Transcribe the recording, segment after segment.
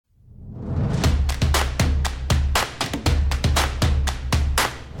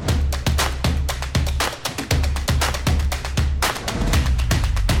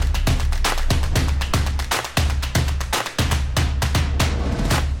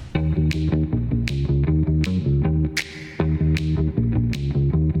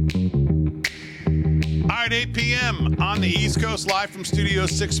8 p.m. on the East Coast, live from Studio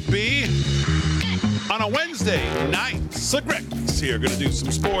 6B. On a Wednesday night, Slick Rick's here. Going to do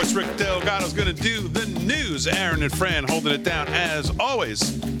some sports. Rick Delgado's going to do the news. Aaron and Fran holding it down as always.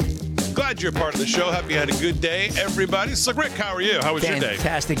 Glad you're part of the show. Hope you had a good day, everybody. Slick Rick, how are you? How was your day?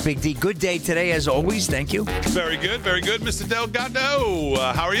 Fantastic, Big D. Good day today, as always. Thank you. Very good, very good. Mr. Delgado,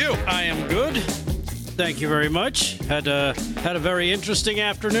 how are you? I am good. Thank you very much. Had a very interesting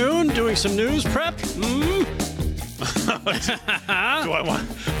afternoon doing some news prep.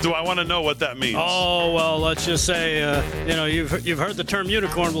 Do I want to know what that means? Oh, well, let's just say, you've heard the term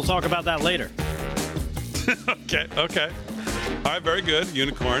unicorn. We'll talk about that later. Okay. All right, very good.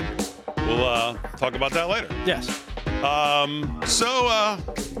 Unicorn. We'll talk about that later. Yes.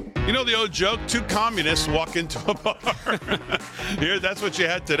 You know the old joke, two communists walk into a bar. Here, that's what you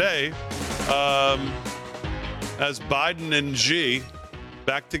had today. As Biden and Xi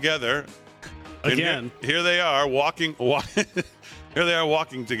back together. Again. Here they are walking here they are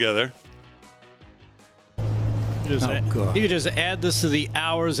walking together. You could just add this to the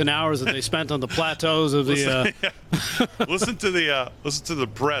hours and hours that they spent on the plateaus of the. Listen to the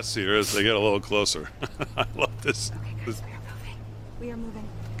press here as they get a little closer. I love this. We are moving.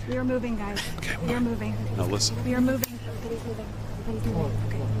 We are moving, guys. Okay, we are moving. Now listen. We are moving. Everybody's moving. Everybody's moving.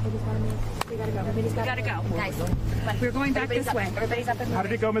 Okay. Everybody's gotta move. We gotta go. Everybody's gotta go. Guys, we're going back this way. Everybody's up and moving. How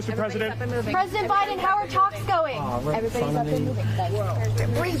did it go, Mr. President? President Biden, how are talks going? Everybody's up and moving.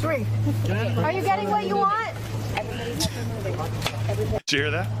 Breathe. Are you getting what you want? Everybody's up and moving. Did you hear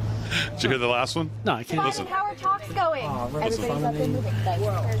that? Did you hear the last one? No, I can't. Biden, how are talks going? Everybody's up and moving.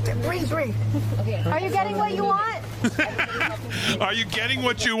 Breathe. Are you getting what you want? Are you getting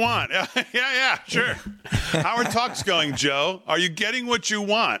what you want? Yeah, sure. How are talks going, Joe? Are you getting what you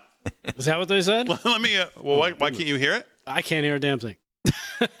want? Is that what they said? Let me. Why can't you hear it? I can't hear a damn thing.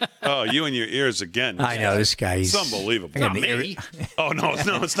 Oh, you and your ears again. I know this guy. It's unbelievable. Not me. Oh no, it's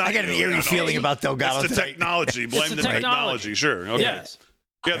not. I got an eerie feeling about Delgado. It's the technology. Blame the technology. Sure. Okay. Yes.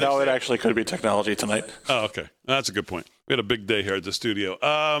 Yeah, No, it actually could be technology tonight. Oh, okay. That's a good point. We had a big day here at the studio.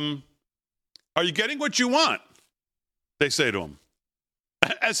 Are you getting what you want? They say to him.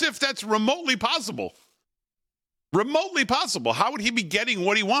 As if that's remotely possible. Remotely possible. How would he be getting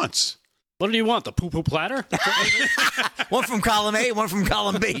what he wants? What do you want? The poo-poo platter? One from column A, one from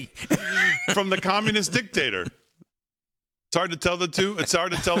column B. From the communist dictator. It's hard to tell the two. It's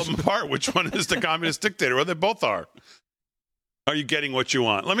hard to tell them apart which one is the communist dictator. Well, they both are. Are you getting what you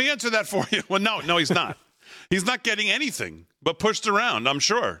want? Let me answer that for you. Well, no, he's not. He's not getting anything but pushed around, I'm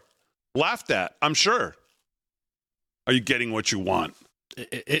sure. Laughed at, I'm sure. Are you getting what you want?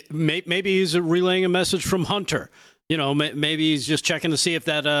 Maybe he's relaying a message from Hunter. You know, maybe he's just checking to see if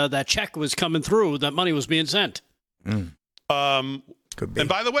that check was coming through, that money was being sent. Could be. And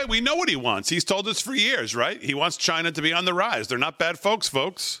by the way, we know what he wants. He's told us for years, right? He wants China to be on the rise. They're not bad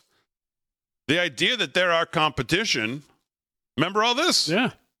folks. The idea that they're our competition, remember all this?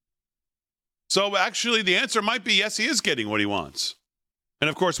 Yeah. So actually the answer might be yes, he is getting what he wants. And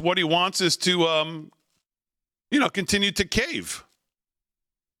of course, what he wants is to, continue to cave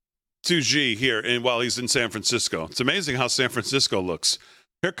to Xi here while he's in San Francisco. It's amazing how San Francisco looks.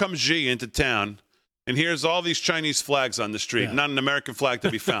 Here comes Xi into town, and here's all these Chinese flags on the street, not an American flag to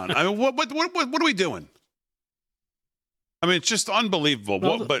be found. I mean, what are we doing? I mean, it's just unbelievable.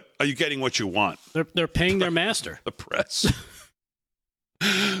 Well, but are you getting what you want? They're paying their master. The press.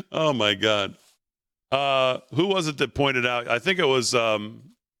 Oh, my God. Who was it that pointed out? I think it was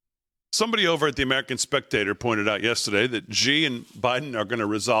somebody over at the American Spectator pointed out yesterday that Xi and Biden are going to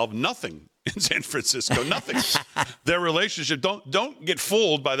resolve nothing in San Francisco. Nothing. Their relationship. Don't get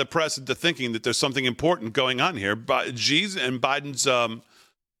fooled by the press into thinking that there's something important going on here. But Xi's and Biden's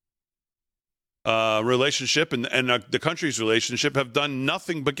relationship and the country's relationship have done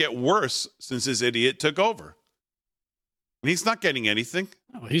nothing but get worse since this idiot took over. And he's not getting anything.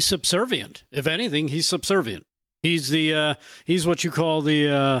 No, he's subservient. If anything, he's subservient. He's he's what you call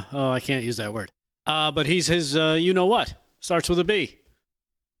the I can't use that word. But he's his you know what? Starts with a B.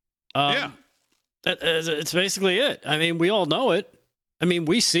 Yeah. It's basically it. I mean, we all know it. I mean,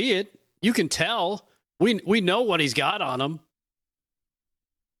 we see it. You can tell. We know what he's got on him.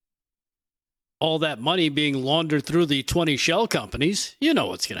 All that money being laundered through the 20 shell companies, you know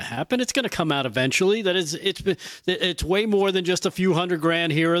what's going to happen. It's going to come out eventually. That it's way more than just a few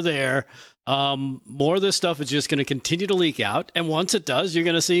 $100,000 here or there. More of this stuff is just going to continue to leak out, and once it does, you're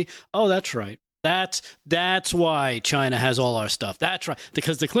going to see, oh, that's right. That's why China has all our stuff. That's right,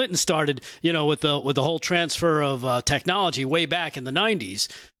 because the Clintons started, with the whole transfer of technology way back in the 90s,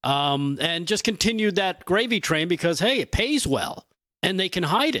 and just continued that gravy train because hey, it pays well, and they can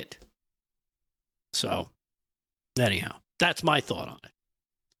hide it. So Anyhow, that's my thought on it.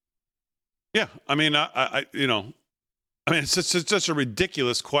 Yeah, I mean, it's such a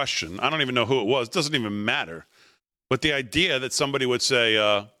ridiculous question. I don't even know who it was. It doesn't even matter. But the idea that somebody would say,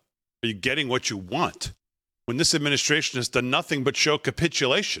 are you getting what you want? When this administration has done nothing but show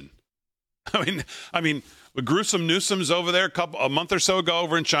capitulation. I mean, Gruesome Newsom's over there a month or so ago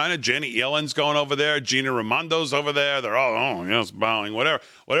over in China. Janet Yellen's going over there. Gina Raimondo's over there. They're all, yes, bowing,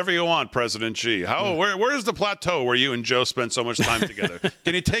 whatever you want, President Xi. Where's the plateau where you and Joe spend so much time together?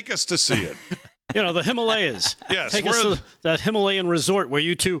 Can you take us to see it? The Himalayas. Yes. Take us to that Himalayan resort where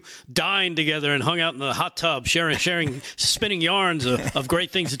you two dined together and hung out in the hot tub, sharing spinning yarns of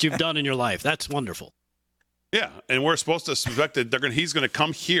great things that you've done in your life. That's wonderful. Yeah, and we're supposed to suspect that he's going to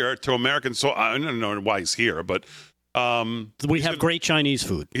come here to American soil. I don't know why he's here, but we have great Chinese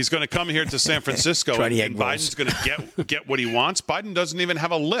food. He's going to come here to San Francisco, and Biden's going to get what he wants. Biden doesn't even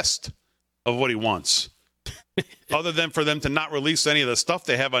have a list of what he wants, other than for them to not release any of the stuff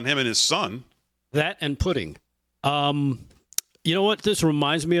they have on him and his son. That and pudding. You know what this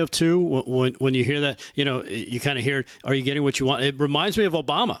reminds me of, too, when you hear that? You kind of hear, are you getting what you want? It reminds me of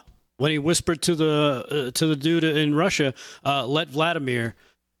Obama. When he whispered to the dude in Russia, let Vladimir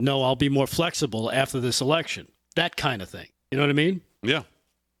know I'll be more flexible after this election. That kind of thing. You know what I mean? Yeah.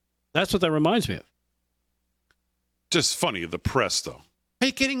 That's what that reminds me of. Just funny, the press, though. Are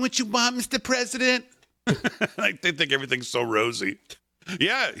you getting what you want, Mr. President? Like, they think everything's so rosy.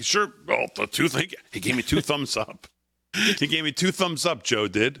 Yeah, sure. Well, he gave me 2 thumbs up. He gave me 2 thumbs up, Joe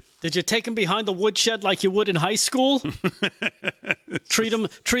did. Did you take him behind the woodshed like you would in high school? treat him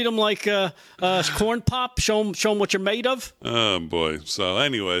like corn pop. Show him what you're made of. Oh boy. So,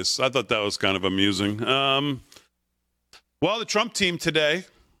 anyways, I thought that was kind of amusing. Well, the Trump team today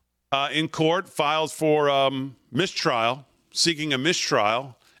in court filed for mistrial, seeking a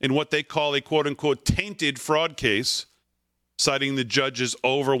mistrial in what they call a quote unquote tainted fraud case. Citing the judge's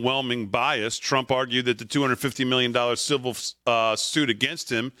overwhelming bias, Trump argued that the $250 million civil suit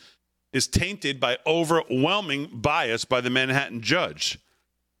against him is tainted by overwhelming bias by the Manhattan judge.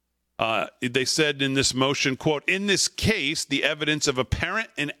 They said in this motion, quote, in this case, the evidence of apparent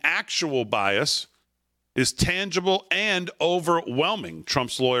and actual bias is tangible and overwhelming,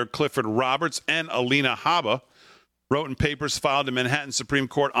 Trump's lawyer Clifford Roberts and Alina Habba wrote in papers filed in Manhattan Supreme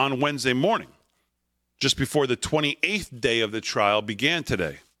Court on Wednesday morning, just before the 28th day of the trial began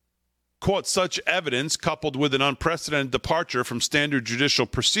today. Quote, such evidence, coupled with an unprecedented departure from standard judicial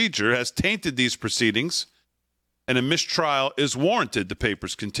procedure, has tainted these proceedings, and a mistrial is warranted, the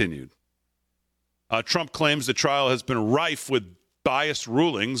papers continued. Trump claims the trial has been rife with biased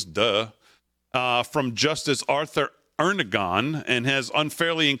rulings, from Justice Arthur Ernagon, and has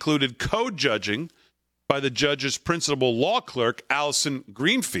unfairly included co-judging by the judge's principal law clerk, Allison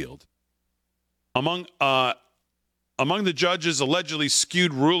Greenfield. Among the judge's allegedly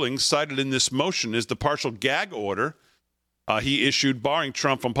skewed rulings cited in this motion is the partial gag order he issued barring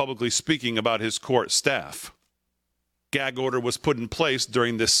Trump from publicly speaking about his court staff. Gag order was put in place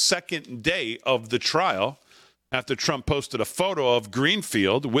during the second day of the trial after Trump posted a photo of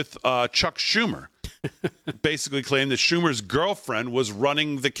Greenfield with Chuck Schumer, basically claimed that Schumer's girlfriend was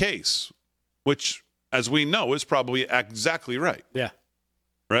running the case, which, as we know, is probably exactly right. Yeah.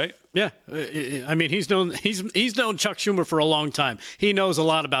 Right? Yeah, I mean he's known Chuck Schumer for a long time. He knows a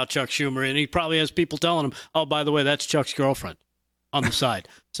lot about Chuck Schumer, and he probably has people telling him, "Oh, by the way, that's Chuck's girlfriend," on the side.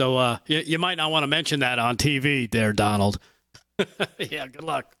 So you might not want to mention that on TV, there, Donald. Yeah, good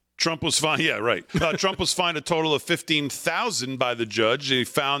luck. Trump was fined. Yeah, right. Trump was fined a total of $15,000 by the judge. He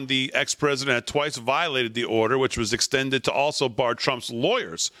found the ex-president had twice violated the order, which was extended to also bar Trump's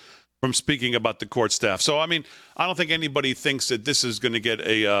lawyers from speaking about the court staff. So, I mean, I don't think anybody thinks that this is going to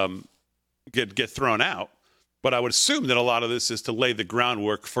get thrown out. But I would assume that a lot of this is to lay the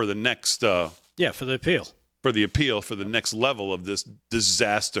groundwork for the next for the appeal. For the appeal, for the next level of this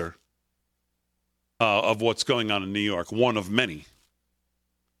disaster of what's going on in New York, one of many.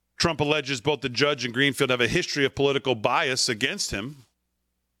 Trump alleges both the judge and Greenfield have a history of political bias against him.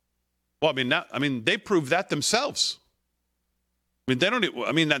 Well, they prove that themselves.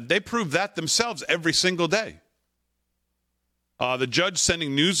 They prove that themselves every single day. The judge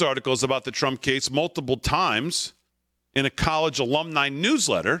sending news articles about the Trump case multiple times in a college alumni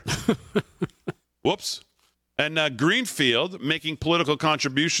newsletter. Whoops. And Greenfield making political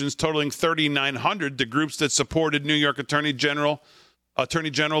contributions totaling $3,900 to groups that supported New York Attorney General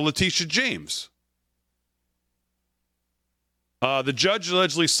Letitia James. The judge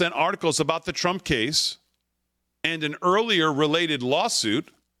allegedly sent articles about the Trump case and an earlier related lawsuit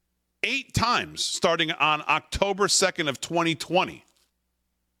 8 times starting on October 2nd of 2020.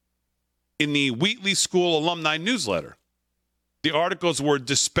 in the Wheatley School alumni newsletter. The articles were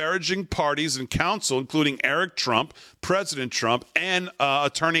disparaging parties and counsel, including Eric Trump, President Trump, and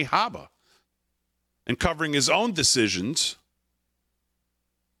Attorney Haba, and covering his own decisions.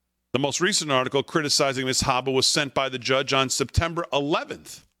 The most recent article criticizing Ms. Haba was sent by the judge on September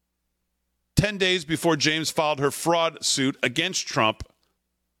 11th, 10 days before James filed her fraud suit against Trump,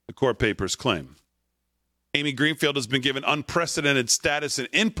 the court papers claim. Amy Greenfield has been given unprecedented status and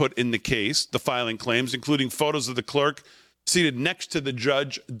input in the case, the filing claims, including photos of the clerk seated next to the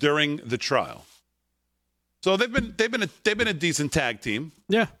judge during the trial. So they've been a decent tag team.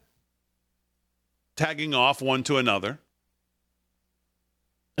 Yeah. Tagging off one to another.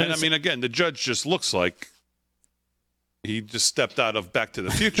 And I mean, again, the judge just looks like he just stepped out of Back to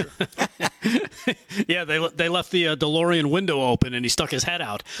the Future. Yeah, they left the DeLorean window open and he stuck his head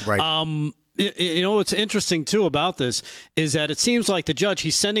out. Right. You know what's interesting too about this is that it seems like the judge,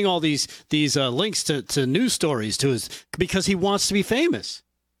 he's sending all these links to news stories to his, because he wants to be famous.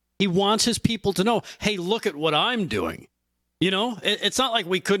 He wants his people to know, hey, look at what I'm doing. You know, it's not like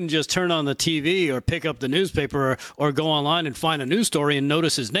we couldn't just turn on the TV or pick up the newspaper or go online and find a news story and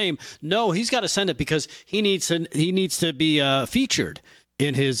notice his name. No, he's got to send it because he needs to be featured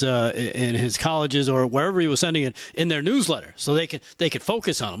in his colleges or wherever he was sending it in their newsletter, so they could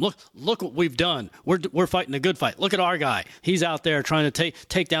focus on him. Look what we've done. We're fighting a good fight. Look at our guy. He's out there trying to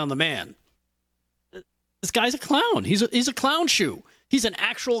take down the man. This guy's a clown. He's a clown shoe. He's an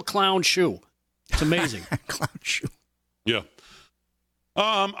actual clown shoe. It's amazing. Clown shoe. Yeah.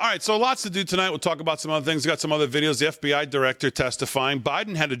 All right, so lots to do tonight. We'll talk about some other things. Got some other videos. The FBI director testifying.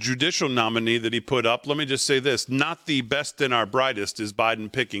 Biden had a judicial nominee that he put up. Let me just say this. Not the best and our brightest is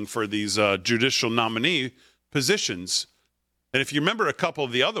Biden picking for these judicial nominee positions. And if you remember a couple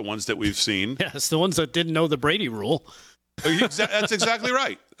of the other ones that we've seen. Yes, the ones that didn't know the Brady rule. That's exactly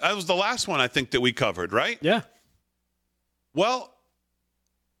right. That was the last one I think that we covered, right? Yeah. Well,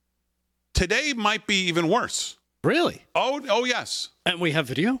 today might be even worse. Really? Oh, yes. And we have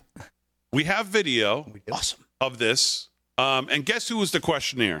video? We have video. Awesome. Of this. And guess who was the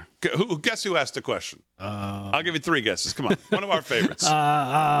questionnaire? Guess who asked the question? I'll give you three guesses. Come on. One of our favorites.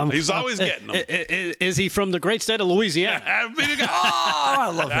 He's always getting them. Is he from the great state of Louisiana? That'd be the guy. Oh, I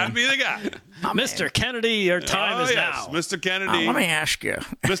love That'd him. be the guy. Mr. Kennedy, your time is now. Mr. Kennedy. Let me ask you.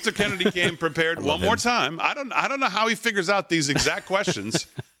 Mr. Kennedy came prepared one more time. I don't know how he figures out these exact questions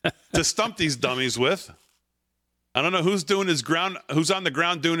to stump these dummies with. I don't know who's on the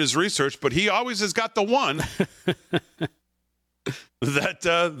ground doing his research, but he always has got the one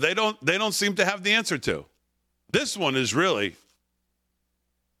that they don't seem to have the answer to. This one is really,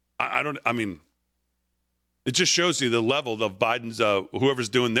 I mean, it just shows you the level of Biden's whoever's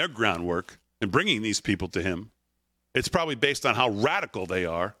doing their groundwork and bringing these people to him. It's probably based on how radical they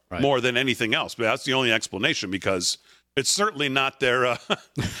are more than anything else. But that's the only explanation, because it's certainly not their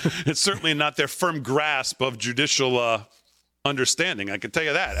firm grasp of judicial understanding. I can tell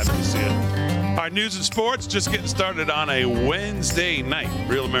you that after you see it. All right, news and sports just getting started on a Wednesday night.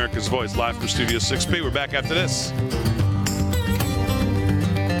 Real America's Voice, live from Studio 6B. We're back after this.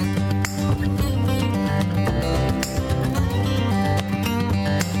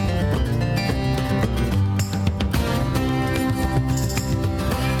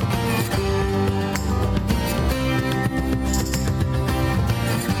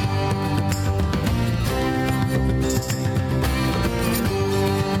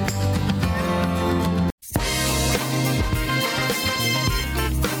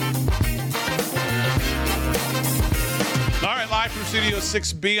 Studio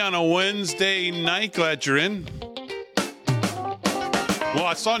 6B on a Wednesday night. Glad you're in. Well,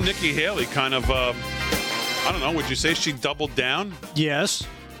 I saw Nikki Haley kind of, I don't know, would you say she doubled down? Yes.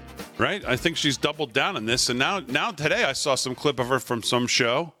 Right? I think she's doubled down on this. And now today I saw some clip of her from some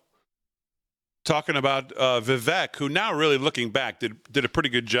show talking about Vivek, who now really looking back did a pretty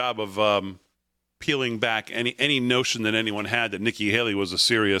good job of peeling back any notion that anyone had that Nikki Haley was a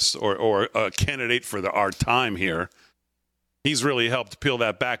serious or a candidate for our time here. He's really helped peel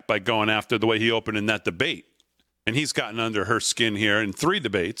that back by going after the way he opened in that debate. And he's gotten under her skin here in 3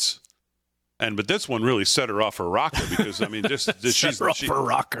 debates. But this one really set her off her rocker, because, I mean,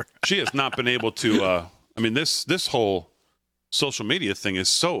 she has not been able to, I mean, this whole social media thing is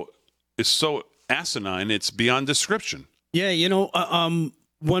so asinine, it's beyond description. Yeah, you know,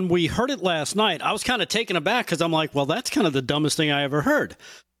 when we heard it last night, I was kind of taken aback, because I'm like, well, that's kind of the dumbest thing I ever heard.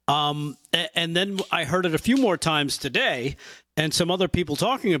 And then I heard it a few more times today, and some other people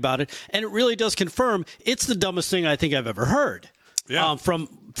talking about it, and it really does confirm it's the dumbest thing I think I've ever heard.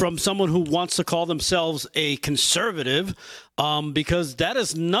 from someone who wants to call themselves a conservative, because that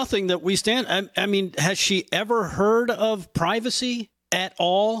is nothing that we stand. I mean, has she ever heard of privacy at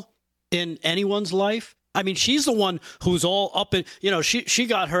all in anyone's life? I mean, she's the one who's all up in, she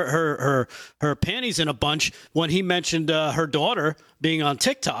got her panties in a bunch when he mentioned her daughter being on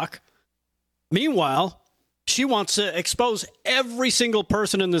TikTok. Meanwhile, she wants to expose every single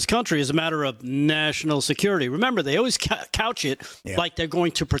person in this country as a matter of national security. Remember, they always couch it like they're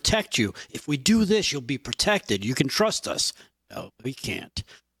going to protect you. If we do this, you'll be protected. You can trust us. No, we can't.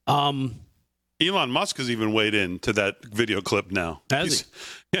 Elon Musk has even weighed in to that video clip now. Has he?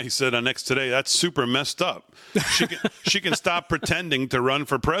 Yeah, he said on Next Today, that's super messed up. She can stop pretending to run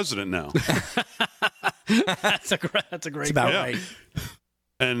for president now. That's a great. That's about right.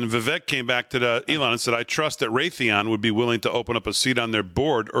 And Vivek came back to Elon and said, "I trust that Raytheon would be willing to open up a seat on their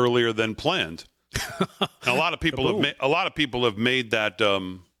board earlier than planned." A lot of people have made that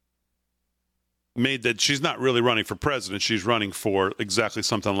she's not really running for president. She's running for exactly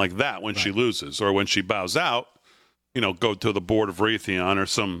something like that when she loses or when she bows out. Go to the board of Raytheon or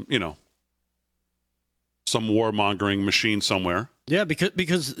some warmongering machine somewhere. Yeah,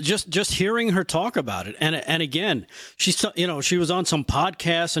 because just hearing her talk about it, and again, she was on some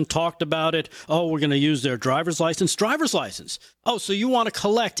podcast and talked about it. Oh, we're going to use their driver's license. Oh, so you want to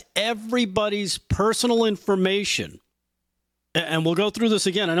collect everybody's personal information? And we'll go through this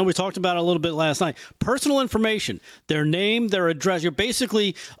again. I know we talked about it a little bit last night. Personal information, their name, their address. You're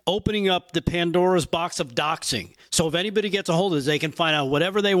basically opening up the Pandora's box of doxing. So if anybody gets a hold of this, they can find out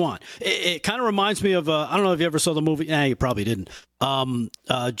whatever they want. It kind of reminds me of, I don't know if you ever saw the movie. You probably didn't.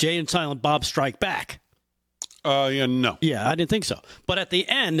 Jay and Silent Bob Strike Back. No. Yeah, I didn't think so. But at the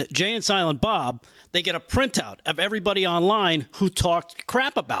end, Jay and Silent Bob, they get a printout of everybody online who talked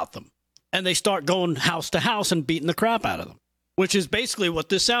crap about them. And they start going house to house and beating the crap out of them. Which is basically what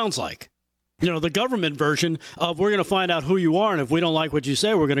this sounds like. The government version of we're going to find out who you are, and if we don't like what you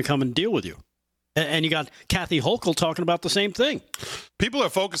say, we're going to come and deal with you. And you got Kathy Hochul talking about the same thing. People are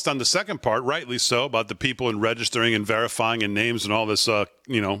focused on the second part, rightly so, about the people and registering and verifying and names and all this, But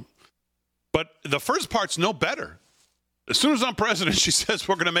the first part's no better. As soon as I'm president, she says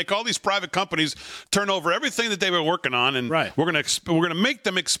we're going to make all these private companies turn over everything that they've been working on, and we're going to make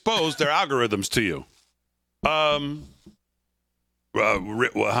them expose their algorithms to you. Huh? We're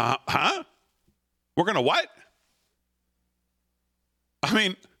going to what? I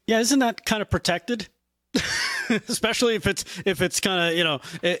mean, yeah, isn't that kind of protected? Especially if it's kind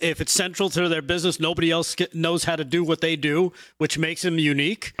of, if it's central to their business, nobody else knows how to do what they do, which makes them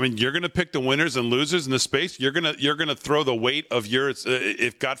unique. I mean, you're going to pick the winners and losers in the space. You're going to throw the weight of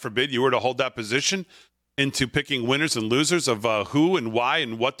if God forbid you were to hold that position into picking winners and losers of who and why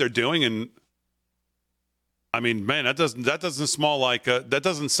and what they're doing. And I mean, man, that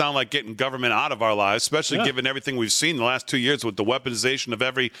doesn't sound like getting government out of our lives, especially given everything we've seen in the last 2 years with the weaponization of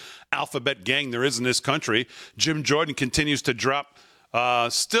every alphabet gang there is in this country. Jim Jordan continues to drop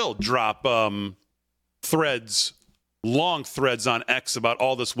threads, long threads on X about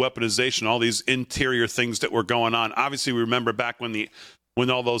all this weaponization, all these interior things that were going on. Obviously, we remember back when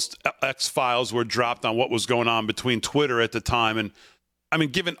all those X files were dropped on what was going on between Twitter at the time. And I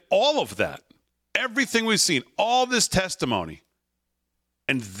mean, given all of that, everything we've seen, all this testimony,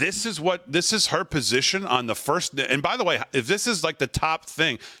 and this is her position on the first. And by the way, if this is like the top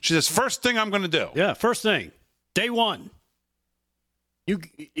thing, she says, first thing I'm going to do. Yeah, first thing, day one. You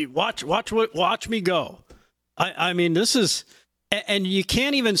watch me go. I mean, this is, and you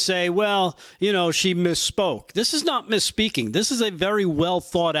can't even say, well, she misspoke. This is not misspeaking. This is a very well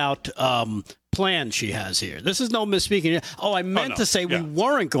thought out plan she has here. This is no misspeaking. Oh, I meant to say we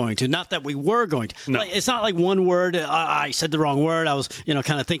weren't going to, not that we were going to. No. It's not like one word. I said the wrong word. I was,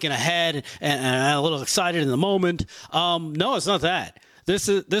 kind of thinking ahead and a little excited in the moment. No, it's not that. This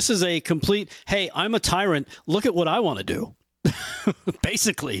is a complete, hey, I'm a tyrant. Look at what I want to do.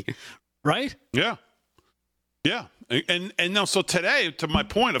 Basically, right? Yeah. Yeah. And now, so today, to my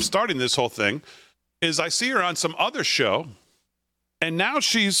point of starting this whole thing, is I see her on some other show, and now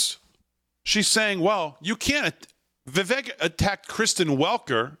she's saying, well, you can't. Vivek attacked Kristen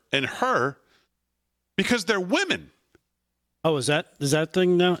Welker and her because they're women. Oh, is that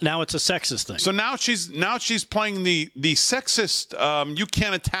thing now? Now it's a sexist thing. So now she's playing the sexist. You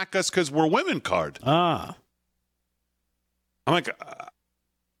can't attack us because we're women card. Ah, I'm like,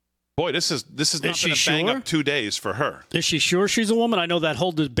 boy, this is not going to bang up 2 days for her. Is she sure she's a woman? I know that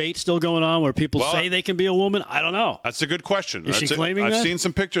whole debate still going on where people say they can be a woman. I don't know. That's a good question. Is she claiming that? I've seen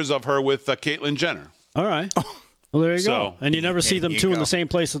some pictures of her with Caitlyn Jenner. All right. Well, there you go. And you never see them two in the same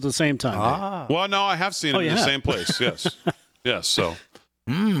place at the same time. Well, no, I have seen them in the same place, yes. Yes, so.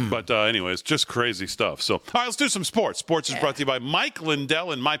 But anyways, just crazy stuff. So, all right, let's do some sports. Sports is brought to you by Mike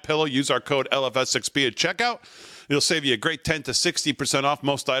Lindell and MyPillow. Use our code LFS6B at checkout. It'll save you a great 10 to 60% off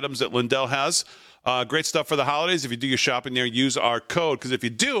most items that Lindell has. Great stuff for the holidays. If you do your shopping there, use our code. Because if you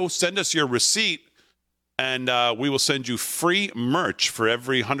do, send us your receipt, and we will send you free merch for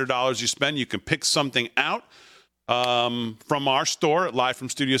every $100 you spend. You can pick something out from our store at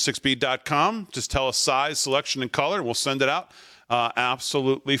livefromstudio6b.com. Just tell us size, selection, and color, and we'll send it out.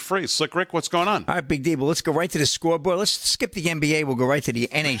 Absolutely free. Slick Rick, what's going on? All right, Big D. Well, let's go right to the scoreboard. Let's skip the NBA. We'll go right to the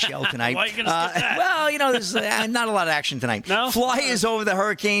NHL tonight. Why are you going to skip that? Well, there's not a lot of action tonight. No? Flyers over the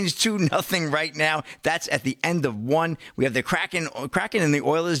Hurricanes 2-0 right now. That's at the end of one. We have the Kraken and the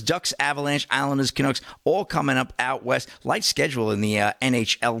Oilers, Ducks, Avalanche, Islanders, Canucks, all coming up out west. Light schedule in the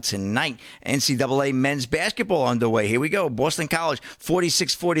NHL tonight. NCAA men's basketball underway. Here we go. Boston College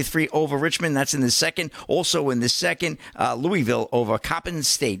 46-43 over Richmond. That's in the second. Also in the second, Louisville over Coppin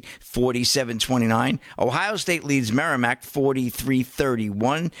State 47-29. Ohio State leads Merrimack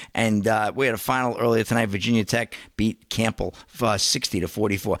 43-31. And we had a final earlier tonight. Virginia Tech beat Campbell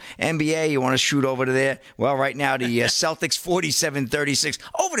 60-44. NBA, you want to shoot over to there? Well, right now the Celtics 47-36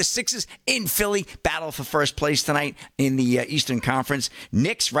 over the Sixers in Philly. Battle for first place tonight in the Eastern Conference.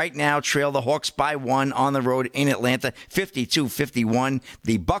 Knicks right now trail the Hawks by 1 on the road in Atlanta 52-51.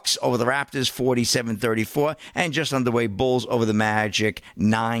 The Bucks over the Raptors 47-34. And just underway, Bulls over the Magic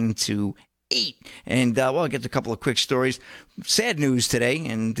 9-8. And, I'll get to a couple of quick stories. Sad news today,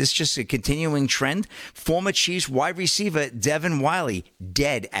 and this is just a continuing trend. Former Chiefs wide receiver Devin Wiley,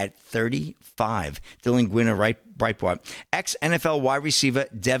 dead at 35. Dylan Gwynn, Breitbart. Ex-NFL wide receiver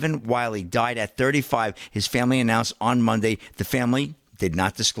Devin Wiley died at 35. His family announced on Monday. The family did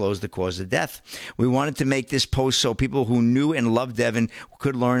not disclose the cause of death. We wanted to make this post so people who knew and loved Devin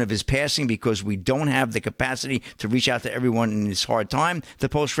could learn of his passing because we don't have the capacity to reach out to everyone in this hard time. The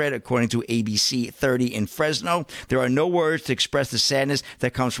post read, according to ABC 30 in Fresno, there are no words to express the sadness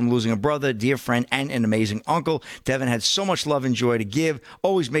that comes from losing a brother, dear friend, and an amazing uncle. Devin had so much love and joy to give,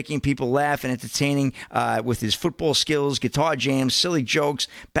 always making people laugh and entertaining with his football skills, guitar jams, silly jokes,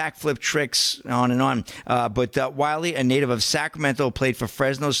 backflip tricks, on and on. But Wiley, a native of Sacramento, played for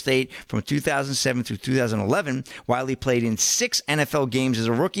Fresno State from 2007 through 2011. Wiley played in 6 NFL games as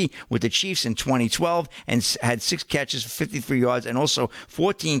a rookie with the Chiefs in 2012 and had 6 catches for 53 yards and also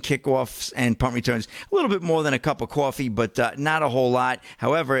 14 kickoffs and punt returns. A little bit more than a cup of coffee, but not a whole lot.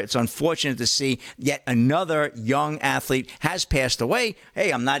 However, it's unfortunate to see yet another young athlete has passed away.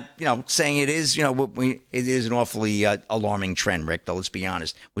 Hey, I'm not, saying it is, it is an awfully alarming trend, Rick, though, let's be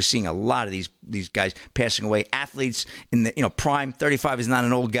honest. We're seeing a lot of these guys passing away. Athletes in the, prime, 35 is not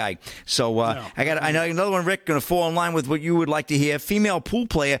an old guy. So no. I know another one, Rick, going to fall in line with what you would like to hear. Female pool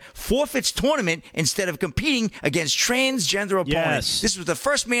player forfeits tournament instead of competing against transgender opponents. Yes. This was the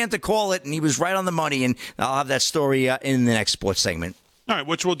first man to call it, and he was right on the money. And I'll have that story in the next sports segment. All right,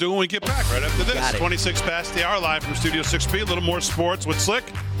 which we'll do when we get back right after this. 26 past the hour, live from Studio 6B. A little more sports with Slick.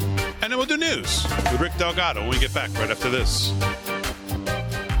 And then we'll do news with Rick Delgado when we get back right after this.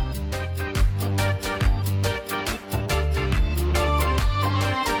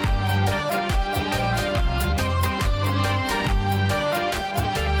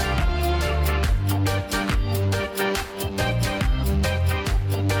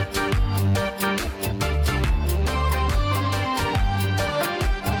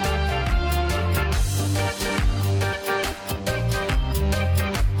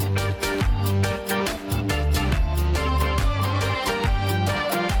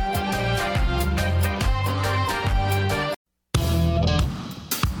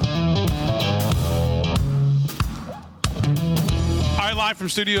 From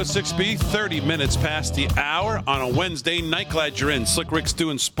Studio 6B, 30 minutes past the hour on a Wednesday night. Glad you're in. Slick Rick's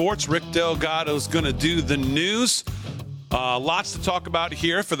doing sports. Rick Delgado's going to do the news. Lots to talk about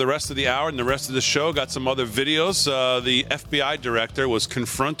here for the rest of the hour and the rest of the show. Got some other videos. The FBI director was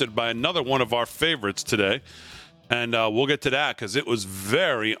confronted by another one of our favorites today. And we'll get to that because it was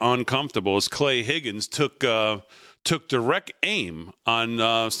very uncomfortable as Clay Higgins took direct aim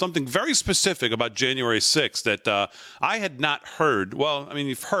on something very specific about January 6th that I had not heard. Well, I mean,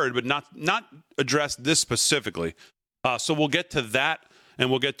 you've heard, but not addressed this specifically. So we'll get to that, and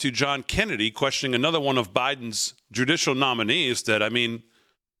we'll get to John Kennedy questioning another one of Biden's judicial nominees that, I mean,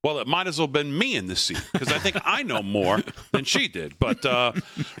 well, it might as well have been me in this seat because I think I know more than she did. But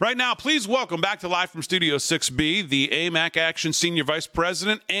right now, please welcome back to Live from Studio 6B, the AMAC Action Senior Vice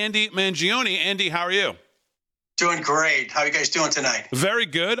President, Andy Mangione. Andy, how are you? Doing great. How are you guys doing tonight? Very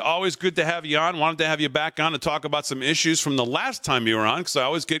good. Always good to have you on. Wanted to have you back on to talk about some issues from the last time you were on, because I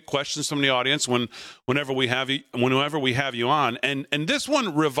always get questions from the audience whenever we have you on. And this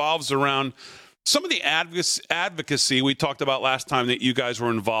one revolves around some of the advocacy we talked about last time that you guys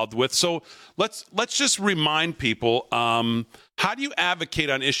were involved with. So let's just remind people, how do you advocate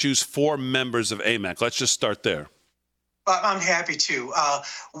on issues for members of AMAC? Let's just start there. I'm happy to.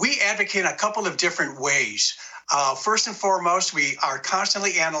 We advocate in a couple of different ways. First and foremost, we are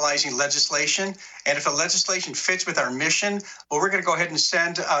constantly analyzing legislation, and if the legislation fits with our mission, well, we're going to go ahead and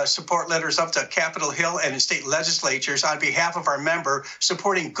send support letters up to Capitol Hill and in state legislatures on behalf of our member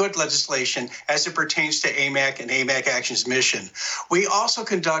supporting good legislation as it pertains to AMAC and AMAC Action's mission. We also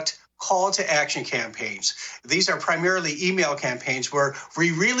conduct call to action campaigns. These are primarily email campaigns where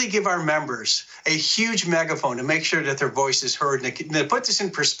we really give our members a huge megaphone to make sure that their voice is heard. And to put this in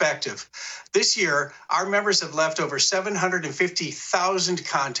perspective, this year, our members have left over 750,000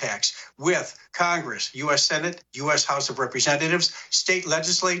 contacts with Congress, U.S. Senate, U.S. House of Representatives, state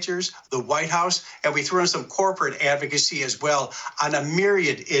legislatures, the White House, and we threw in some corporate advocacy as well on a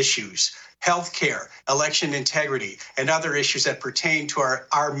myriad issues. Healthcare, election integrity, and other issues that pertain to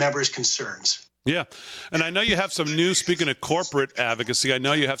our members' concerns. Yeah. And I know you have some new, speaking of corporate advocacy, I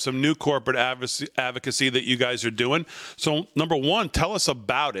know you have some new corporate advocacy that you guys are doing. So number one, tell us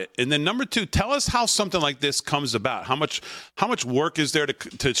about it. And then number two, tell us how something like this comes about. How much work is there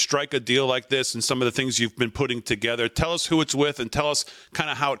to strike a deal like this and some of the things you've been putting together? Tell us who it's with and tell us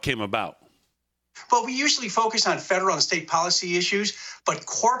kind of how it came about. Well, we usually focus on federal and state policy issues, but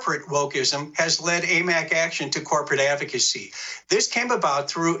corporate wokeism has led AMAC Action to corporate advocacy. This came about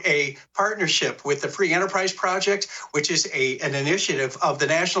through a partnership with the Free Enterprise Project, which is an initiative of the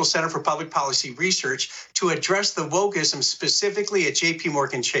National Center for Public Policy Research to address the wokeism specifically at JP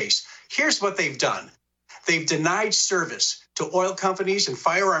Morgan Chase. Here's what they've done. They've denied service to oil companies and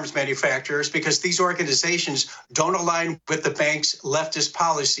firearms manufacturers because these organizations don't align with the bank's leftist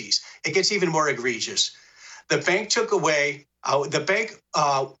policies. It gets even more egregious. The bank took away what the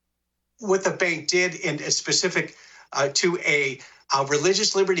bank did in a specific to a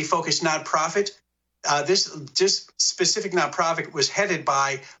religious liberty focused nonprofit. This specific nonprofit was headed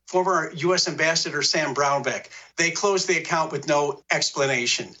by former U.S. Ambassador Sam Brownback. They closed the account with no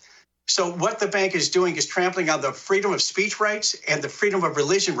explanation. So what the bank is doing is trampling on the freedom of speech rights and the freedom of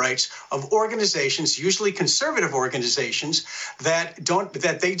religion rights of organizations, usually conservative organizations, that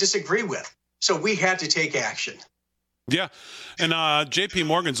they disagree with. So we had to take action. Yeah. And JP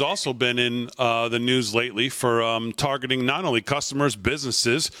Morgan's also been in the news lately for targeting not only customers,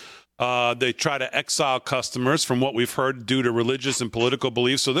 businesses. They try to exile customers from what we've heard due to religious and political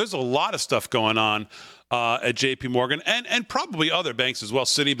beliefs. So there's a lot of stuff going on at JP Morgan and probably other banks as well.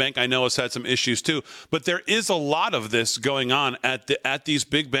 Citibank, I know, has had some issues too. But there is a lot of this going on at these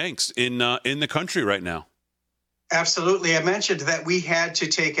big banks in the country right now. Absolutely. I mentioned that we had to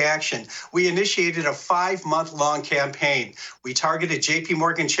take action. We initiated a 5-month-long campaign. We targeted JP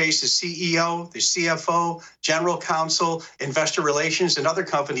Morgan Chase's CEO, the CFO, general counsel, investor relations, and other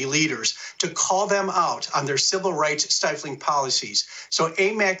company leaders to call them out on their civil rights stifling policies. So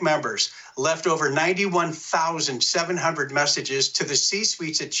AMAC members left over 91,700 messages to the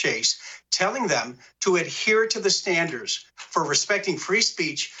C-suites at Chase, telling them to adhere to the standards for respecting free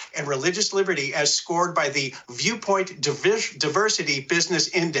speech and religious liberty as scored by the Viewpoint Diversity Business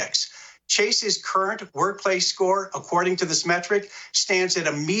Index. Chase's current workplace score, according to this metric, stands at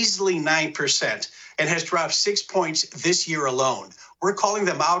a measly 9% and has dropped 6 points this year alone. We're calling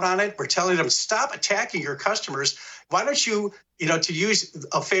them out on it. We're telling them, stop attacking your customers. Why don't you, to use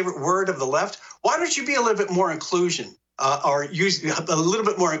a favorite word of the left, why don't you be a little bit more inclusion? Or use a little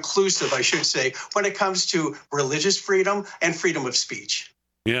bit more inclusive, I should say, when it comes to religious freedom and freedom of speech.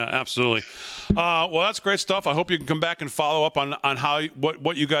 Yeah, absolutely. Well, that's great stuff. I hope you can come back and follow up on how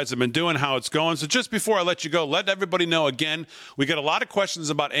what you guys have been doing, how it's going. So just before I let you go, let everybody know again, we get a lot of questions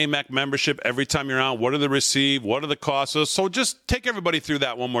about AMAC membership every time you're on. What do they receive? What are the costs? So just take everybody through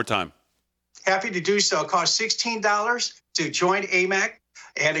that one more time. Happy to do so. It costs $16 to join AMAC.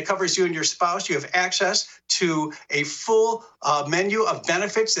 And it covers you and your spouse. You have access to a full menu of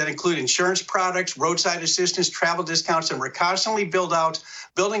benefits that include insurance products, roadside assistance, travel discounts, and we're constantly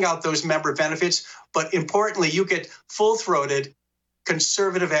building out those member benefits. But importantly, you get full-throated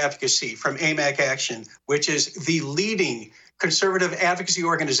conservative advocacy from AMAC Action, which is the leading conservative advocacy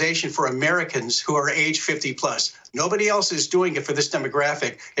organization for Americans who are age 50 plus. Nobody else is doing it for this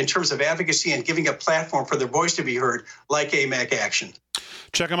demographic in terms of advocacy and giving a platform for their voice to be heard like AMAC Action.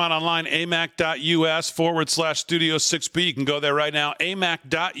 Check them out online, amac.us/Studio 6B. You can go there right now,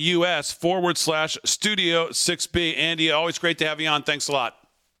 amac.us/Studio 6B. Andy, always great to have you on. Thanks a lot.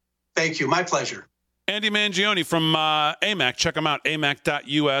 Thank you. My pleasure. Andy Mangione from AMAC. Check them out,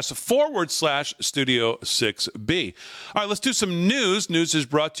 amac.us/Studio 6B. All right, let's do some news. News is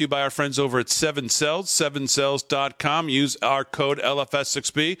brought to you by our friends over at 7Cells, 7cells.com. Use our code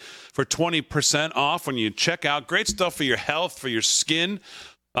LFS6B for 20% off when you check out. Great stuff for your health, for your skin.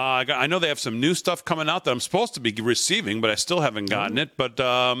 I know they have some new stuff coming out that I'm supposed to be receiving, but I still haven't gotten it. But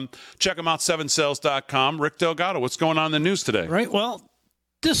check them out, 7cells.com. Rick Delgado, what's going on in the news today? Right, well,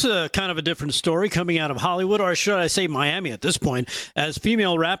 this is kind of a different story coming out of Hollywood, or should I say Miami at this point, as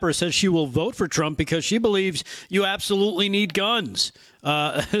female rapper says she will vote for Trump because she believes you absolutely need guns.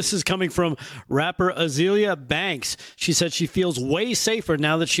 This is coming from rapper Azealia Banks. She said she feels way safer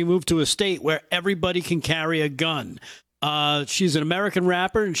now that she moved to a state where everybody can carry a gun. She's an American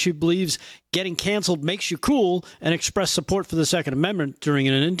rapper, and she believes getting canceled makes you cool, and expressed support for the Second Amendment during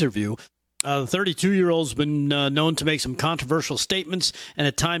an interview. The 32-year-old's been known to make some controversial statements and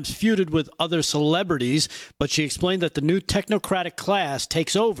at times feuded with other celebrities, but she explained that the new technocratic class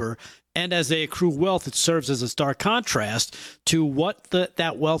takes over, and as they accrue wealth, it serves as a stark contrast to what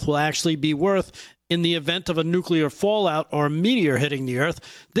that wealth will actually be worth in the event of a nuclear fallout or a meteor hitting the Earth.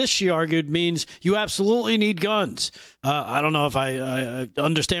 This, she argued, means you absolutely need guns. I don't know if I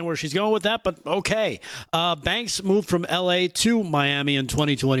understand where she's going with that, but okay. Banks moved from L.A. to Miami in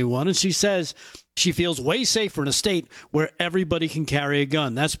 2021, and she says she feels way safer in a state where everybody can carry a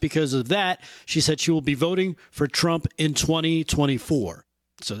gun. That's because of that. She said she will be voting for Trump in 2024.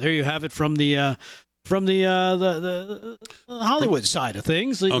 So there you have it from the Hollywood side of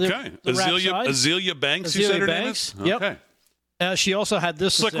things. Okay. Azealia Banks, you said her Banks. name is? Yep. Okay. She also had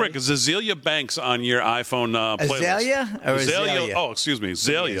this. Slick Rick, is Azealia Banks on your iPhone playlist? Azalea or Azalea? Oh, excuse me.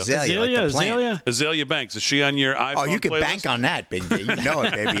 Azalea. Azalea. Banks. Is she on your iPhone Oh, you can playlist? bank on that, baby. You know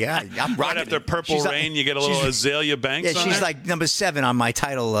it, baby. Yeah, I'm Right rocking after it. Purple Rain, you get a little Azalea Banks Yeah, on she's there? like number 7 on my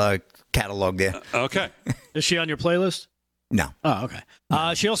title catalog there. Okay. Is she on your playlist? No. Oh, okay.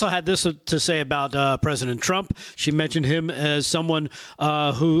 She also had this to say about President Trump. She mentioned him as someone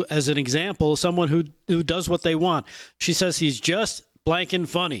who, as an example, someone who does what they want. She says he's just blank and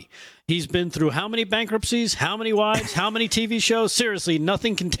funny. He's been through how many bankruptcies, how many wives, how many TV shows? Seriously,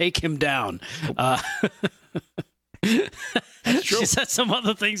 nothing can take him down. She said some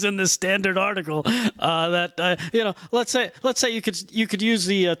other things in this Standard article that let's say you could use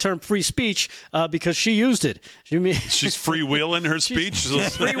the term free speech because she used it. She's freewheeling her speech.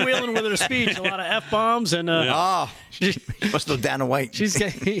 She's freewheeling with her speech. A lot of F-bombs and she must look down a white. she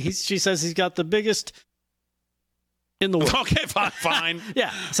says he's got the biggest in the world. Okay, fine. Yeah.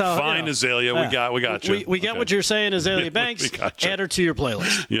 So fine, Azalea. We got you. We get what you're saying, Azalea Banks. We got you. Add her to your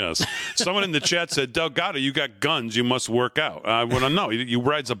playlist. Yes. Someone in the chat said, Delgado, you got guns. You must work out. I want to know. You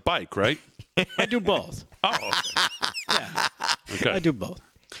rides a bike, right? I do both. Oh, okay. Yeah. Okay. I do both.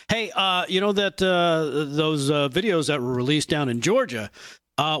 Hey, you know that those videos that were released down in Georgia,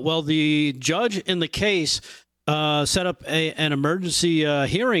 well, the judge in the case set up an emergency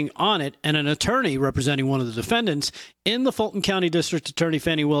hearing on it, and an attorney representing one of the defendants in the Fulton County District Attorney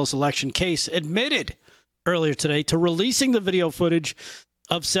Fannie Willis election case admitted earlier today to releasing the video footage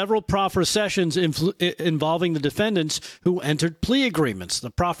of several proffer sessions involving the defendants who entered plea agreements. The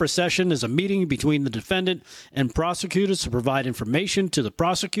proffer session is a meeting between the defendant and prosecutors to provide information to the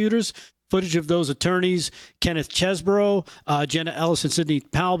prosecutors. Footage of those attorneys, Kenneth Chesborough, Jenna Ellis, and Sidney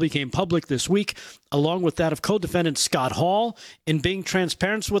Powell, became public this week, along with that of co-defendant Scott Hall. In being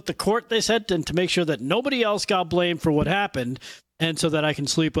transparent with the court, they said, and to make sure that nobody else got blamed for what happened, and so that I can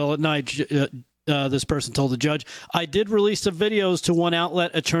sleep well at night, this person told the judge, I did release the videos to one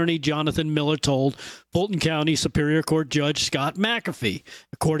outlet, attorney Jonathan Miller told Fulton County Superior Court Judge Scott McAfee,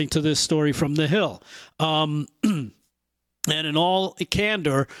 according to this story from The Hill. And in all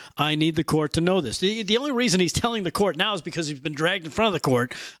candor, I need the court to know this. The only reason he's telling the court now is because he's been dragged in front of the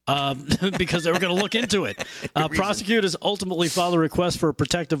court because they were going to look into it. Prosecutors ultimately filed a request for a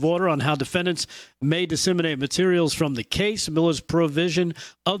protective order on how defendants may disseminate materials from the case. Miller's provision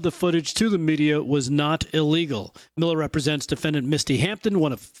of the footage to the media was not illegal. Miller represents defendant Misty Hampton,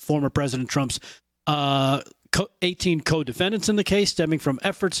 one of former President Trump's 18 co-defendants in the case, stemming from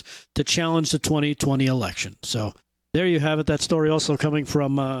efforts to challenge the 2020 election. So there you have it. That story also coming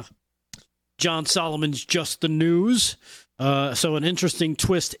from John Solomon's Just the News. So an interesting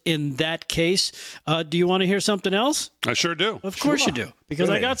twist in that case. Do you want to hear something else? I sure do. Of course you do, because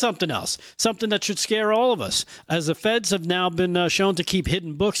I got something else, something that should scare all of us, as the feds have now been shown to keep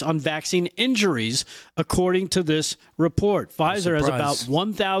hidden books on vaccine injuries, according to this report. Pfizer has about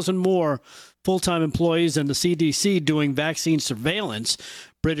 1,000 more full-time employees than the CDC doing vaccine surveillance.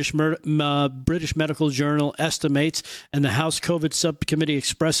 British Medical Journal estimates, and the House COVID subcommittee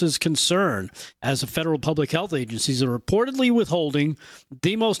expresses concern as the federal public health agencies are reportedly withholding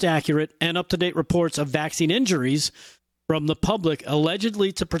the most accurate and up-to-date reports of vaccine injuries from the public,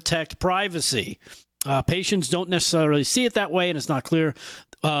 allegedly to protect privacy. Patients don't necessarily see it that way, and it's not clear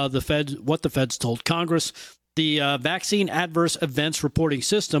what the feds told Congress. The Vaccine Adverse Events Reporting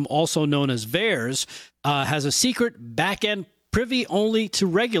System, also known as VAERS, has a secret back-end privy only to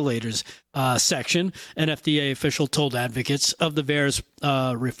regulators section. An FDA official told advocates of the VAERS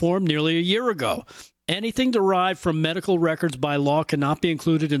reform nearly a year ago. Anything derived from medical records by law cannot be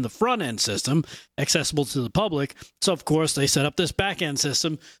included in the front-end system, accessible to the public. So, of course, they set up this back-end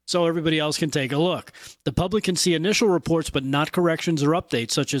system so everybody else can take a look. The public can see initial reports, but not corrections or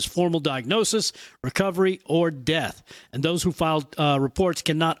updates, such as formal diagnosis, recovery, or death. And those who filed reports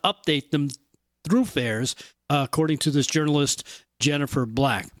cannot update them through VAERS, according to this journalist, Jennifer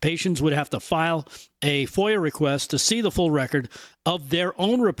Black. Patients would have to file a FOIA request to see the full record of their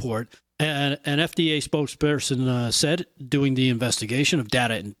own report. And an FDA spokesperson said, doing the investigation of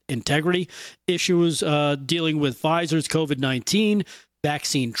data integrity issues dealing with Pfizer's COVID-19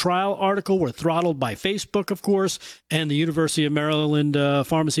 vaccine trial article were throttled by Facebook, of course, and the University of Maryland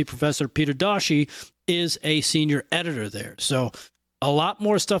pharmacy professor Peter Doshi is a senior editor there. So a lot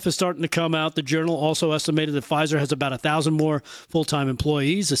more stuff is starting to come out. The Journal also estimated that Pfizer has about 1,000 more full-time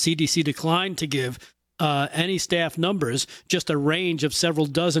employees. The CDC declined to give any staff numbers, just a range of several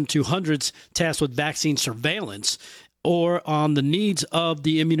dozen to hundreds tasked with vaccine surveillance, or on the needs of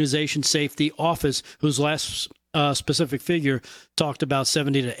the Immunization Safety Office, whose last specific figure talked about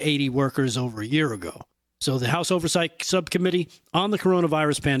 70 to 80 workers over a year ago. So the House Oversight Subcommittee on the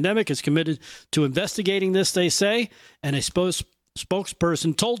coronavirus pandemic is committed to investigating this, they say, and a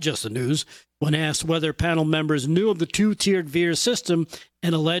spokesperson told Just the News when asked whether panel members knew of the two-tiered VAERS system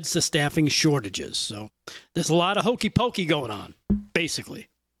and alleged the staffing shortages. So there's a lot of hokey pokey going on, basically.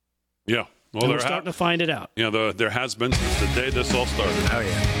 Yeah. Well, we're starting to find it out. Yeah, there has been since the day this all started. Oh,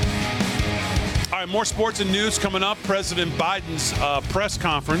 yeah. All right, more sports and news coming up. President Biden's press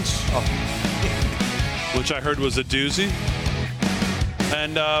conference, which I heard was a doozy.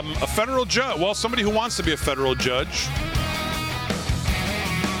 And a federal judge, well, somebody who wants to be a federal judge.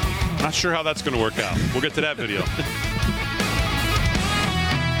 Not sure how that's going to work out. We'll get to that video.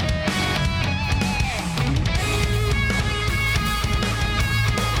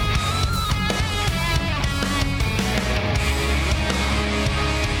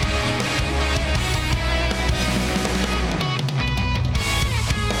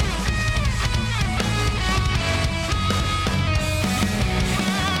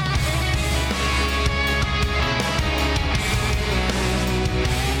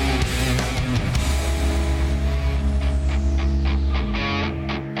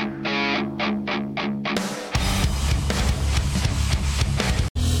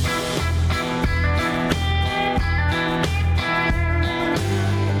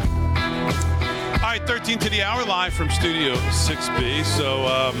 To the hour, live from Studio 6B. So,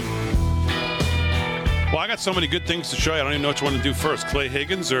 well, I got so many good things to show you. I don't even know which one to do first. Clay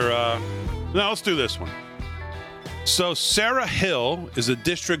Higgins or, no, let's do this one. So Sarah Hill is a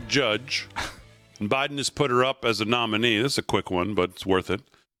district judge, and Biden has put her up as a nominee. This is a quick one, but it's worth it.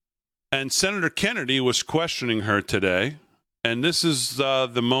 And Senator Kennedy was questioning her today, and this is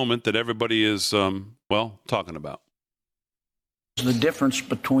the moment that everybody is, talking about. The difference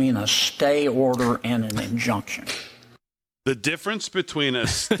between a stay order and an injunction. The difference between a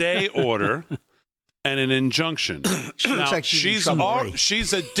stay order and an injunction. Now, like she's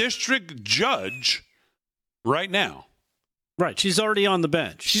a district judge right now. Right, she's already on the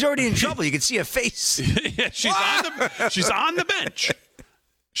bench. She's already in trouble. You can see her face. Yeah, she's on the bench.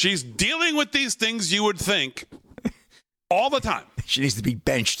 She's dealing with these things you would think all the time. She needs to be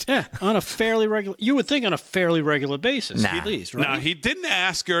benched. Yeah, on a fairly regular. You would think on a fairly regular basis. Nah. At least, right? Now he didn't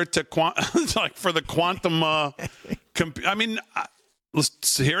ask her to like for the quantum.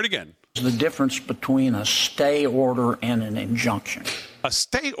 Let's hear it again. The difference between a stay order and an injunction. A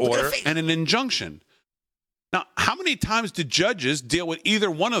stay order and an injunction. Now, how many times do judges deal with either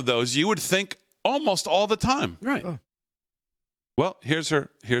one of those? You would think almost all the time. Right. Oh. Well, here's her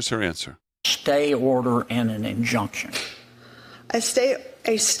answer. Stay order and an injunction. A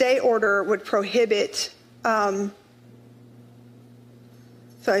stay order would prohibit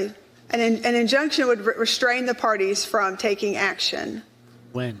So an injunction would restrain the parties from taking action.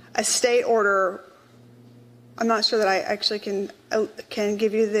 When? A stay order, I'm not sure that I actually can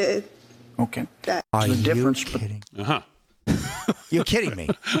give you the... Okay. That. Are The you difference kidding? Uh-huh. You're kidding me.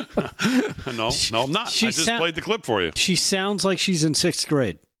 No, I'm not. I just played the clip for you. She sounds like she's in 6th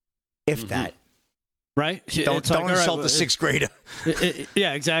grade. If that. Right? Don't insult the 6th grader.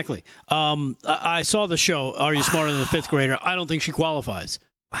 Yeah, exactly. I saw the show, Are You Smarter Than a 5th Grader? I don't think she qualifies.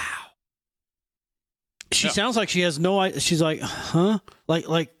 Wow. She sounds like she has no idea. She's like, huh? Like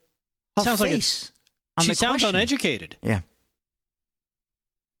Her sounds like face she sounds question. uneducated. Yeah.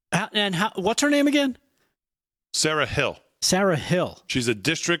 And what's her name again? Sarah Hill. Sarah Hill. She's a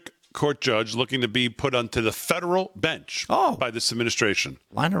district court judge looking to be put onto the federal bench by this administration.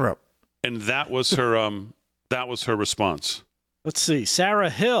 Line her up. And that was her response. Let's see. Sarah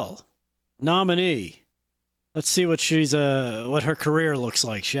Hill, nominee. Let's see what what her career looks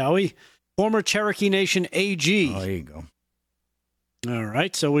like, shall we? Former Cherokee Nation AG. Oh, there you go. All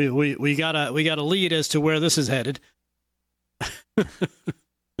right, so we got a lead as to where this is headed.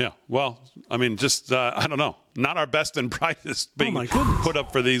 Yeah, well, I mean, just I don't know, not our best and brightest being put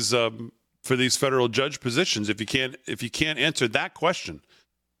up for these federal judge positions. If you can't answer that question,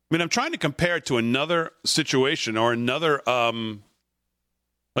 I mean, I'm trying to compare it to another situation or another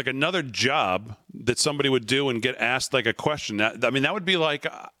like another job that somebody would do and get asked like a question. That would be like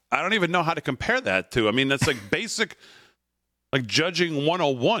I don't even know how to compare that to. I mean, that's like basic. Like judging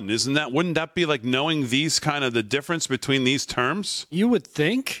 101, wouldn't that be like knowing these kind of the difference between these terms? You would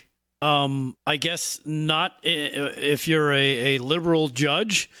think. I guess not if you're a liberal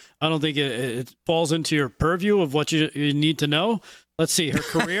judge. I don't think it falls into your purview of what you need to know. Let's see. Her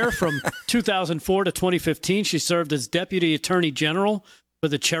career from 2004 to 2015, she served as Deputy Attorney General for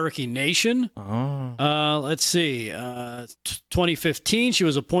the Cherokee Nation. Let's see. 2015, she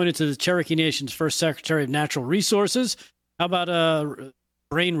was appointed to the Cherokee Nation's first Secretary of Natural Resources. How about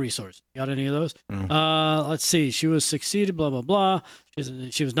brain resource? Got any of those? Let's see. She was succeeded, blah, blah, blah.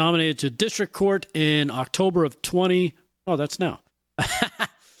 She was nominated to district court in October of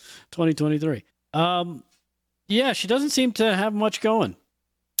 2023. Yeah, she doesn't seem to have much going.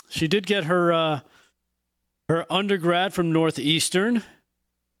 She did get her undergrad from Northeastern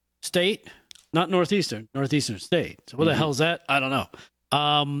State. Not Northeastern State. So what the hell is that? I don't know.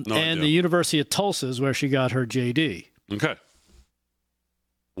 The University of Tulsa is where she got her JD. Okay.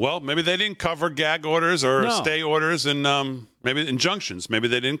 Well, maybe they didn't cover gag orders or stay orders and maybe injunctions. Maybe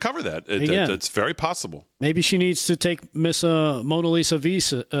they didn't cover that. It's very possible. Maybe she needs to take Miss Mona Lisa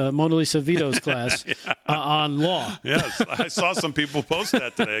Vito's class on law. Yes, I saw some people post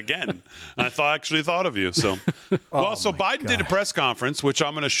that today again. I actually thought of you. So, Biden did a press conference, which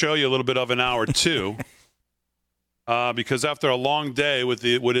I'm going to show you a little bit of in hour 2. Because after a long day with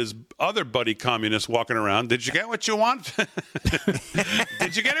his other buddy communist walking around, did you get what you want?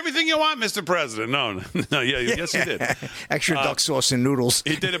 Did you get everything you want, Mr. President? No, yes, he did. Extra duck sauce and noodles.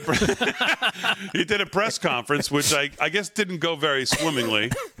 He did a press conference, which I guess didn't go very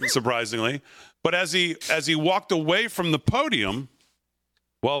swimmingly, surprisingly. But as he walked away from the podium.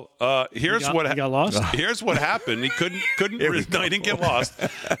 Well, here's what got lost. Here's what happened. He couldn't. No, he didn't get lost.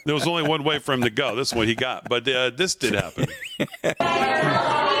 There was only one way for him to go. This is what he got. But this did happen.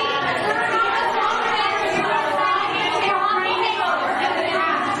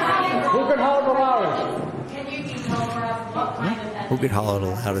 Who can hold the loudest? Can you detail for us what kind of Who could holler the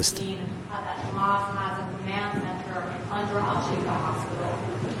loudest? that Hamas has a command center under Al-Shifa Hospital?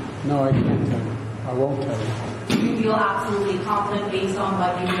 No, I can't tell you. I won't tell you. Do you feel absolutely confident based on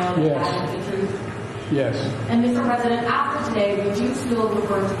what you know that that is the truth? Yes. And Mr. President, after today, would you still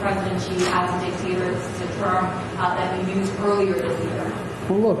refer to President Xi as a dictator? This is a term that you used earlier this year.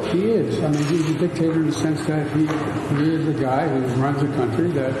 Well, look, he is. I mean, he's a dictator in the sense that he is a guy who runs a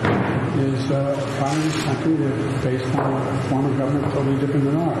country that is a communist country that is based on a form of government totally different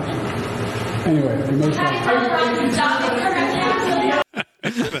than ours. Anyway, he may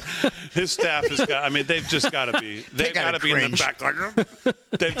His staff has got. I mean, they've just got to be. They've got to be in the back.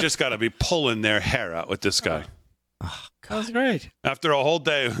 They've just got to be pulling their hair out with this guy. Oh, That's great. After a whole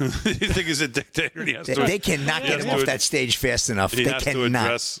day, you think he's a dictator? They cannot get him off that stage fast enough. They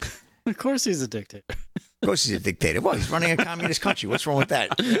cannot. Of course, he's a dictator. Of course, he's a dictator. Well, he's running a communist country. What's wrong with that?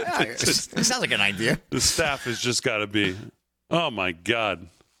 Yeah, it sounds like an idea. The staff has just got to be. Oh my God.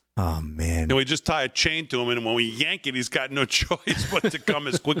 Oh, man. And we just tie a chain to him, and when we yank it, he's got no choice but to come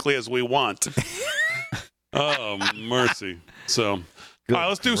as quickly as we want. Oh, mercy. So, all right,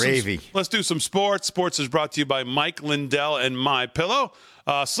 let's do some sports. Sports is brought to you by Mike Lindell and MyPillow.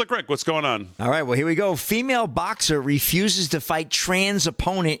 Slick Rick, what's going on? All right, well, here we go. Female boxer refuses to fight trans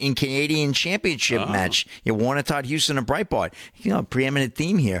opponent in Canadian championship match. Warner Todd Houston of Breitbart. Preeminent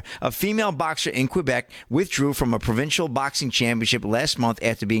theme here. A female boxer in Quebec withdrew from a provincial boxing championship last month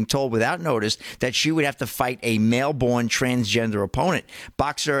after being told without notice that she would have to fight a male-born transgender opponent.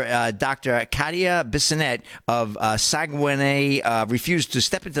 Boxer Dr. Katia Bissonnette of Saguenay refused to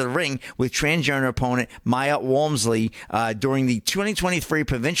step into the ring with transgender opponent Maya Walmsley during the 2023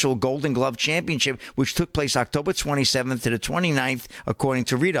 Provincial Golden Glove Championship, which took place October 27th to the 29th, according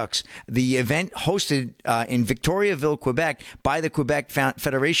to Redux. The event, hosted in Victoriaville, Quebec, by the Quebec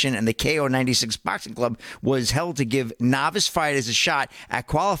Federation and the KO96 Boxing Club, was held to give novice fighters a shot at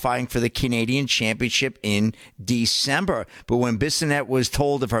qualifying for the Canadian Championship in December. But when Bissonnette was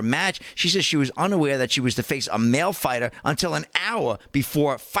told of her match, she says she was unaware that she was to face a male fighter until an hour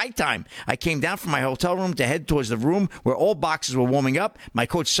before fight time. I came down from my hotel room to head towards the room where all boxers were warming up. My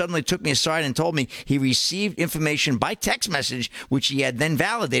coach suddenly took me aside and told me he received information by text message, which he had then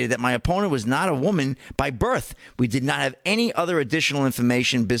validated, that my opponent was not a woman by birth. We did not have any other additional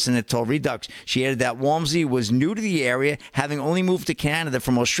information, Bissonnette told Redux. She added that Walmsley was new to the area, having only moved to Canada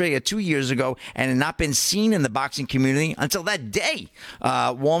from Australia 2 years ago and had not been seen in the boxing community until that day.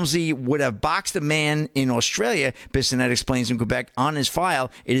 Walmsley would have boxed a man in Australia, Bissonnette explains in Quebec. On his file,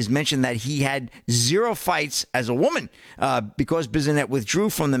 it is mentioned that he had 0 fights as a woman. Because Bissonnette withdrew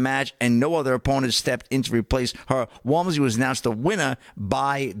from the match and no other opponent stepped in to replace her, Walmsley was announced the winner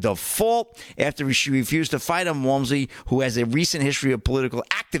by default. After she refused to fight him, Walmsley, who has a recent history of political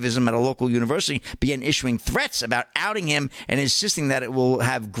activism at a local university, began issuing threats about outing him and insisting that it will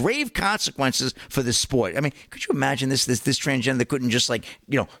have grave consequences for the sport. I mean, could you imagine this transgender couldn't just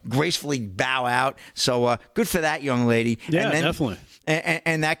gracefully bow out? So good for that young lady. Yeah, and then, definitely.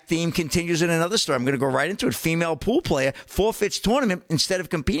 And that theme continues in another story. I'm going to go right into it. Female pool player forfeits tournament instead of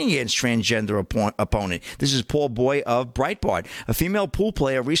competing against transgender opponent. This is Paul Boy of Breitbart. A female pool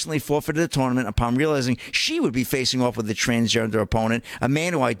player recently forfeited the tournament upon realizing she would be facing off with a transgender opponent, a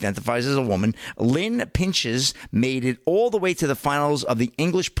man who identifies as a woman. Lynn Pinches made it all the way to the finals of the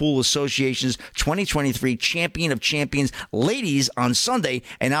English Pool Association's 2023 Champion of Champions Ladies on Sunday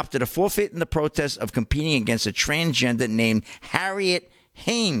and opted to forfeit in the protest of competing against a transgender named Harriet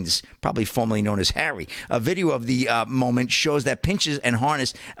Haynes, probably formerly known as Harry. A video of the moment shows that Pinches and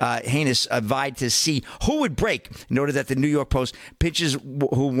Haynes vied to see who would break. Noted that the New York Post, Pinches,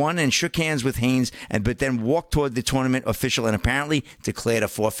 who won and shook hands with Haynes, but then walked toward the tournament official and apparently declared a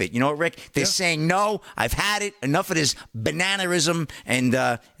forfeit. You know what, Rick? They're saying, no, I've had it. Enough of this bananarism. And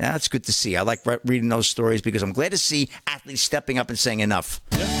that's good to see. I like reading those stories because I'm glad to see athletes stepping up and saying enough.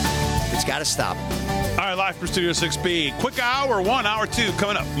 Yeah. It's got to stop. All right, live from Studio 6B. Quick hour 1, hour 2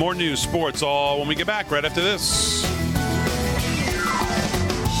 coming up. More news, sports, all when we get back right after this.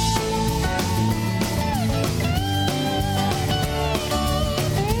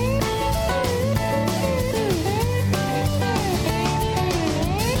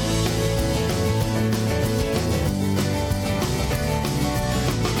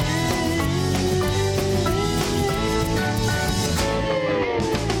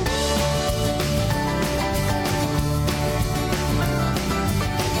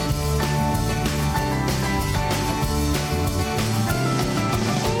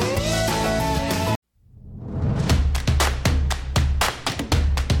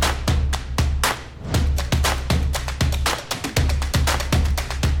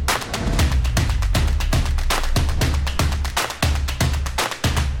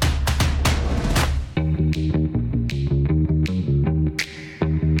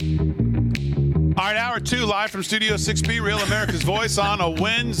 Hour 2, live from Studio 6B, Real America's Voice on a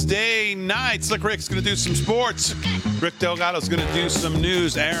Wednesday night. Slick Rick's going to do some sports. Rick Delgado's going to do some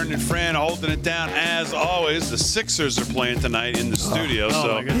news. Aaron and Fran holding it down as always. The Sixers are playing tonight in the studio,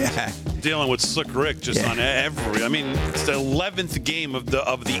 so dealing with Slick Rick just on every. I mean, it's the 11th game of the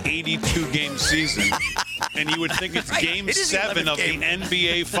 82-game season. And you would think it's Game 7 of the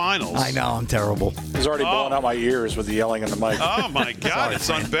NBA Finals. I know, I'm terrible. He's already blowing out my ears with the yelling in the mic. Oh, my God. It's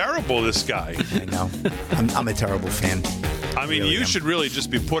unbearable, this guy. I know. I'm a terrible fan. I mean, you should really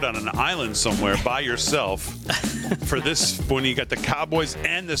just be put on an island somewhere by yourself for this when you got the Cowboys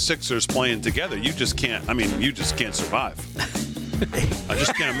and the Sixers playing together. You just can't survive. I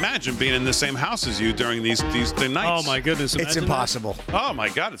just can't imagine being in the same house as you during these nights. Oh, my goodness. It's impossible. That. Oh, my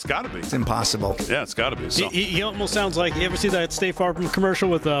God. It's got to be. It's impossible. Yeah, it's got to be. So. He almost sounds like, you ever see that State Farm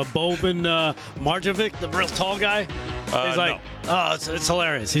commercial with Boban Marjovic, the real tall guy? He's like, no. It's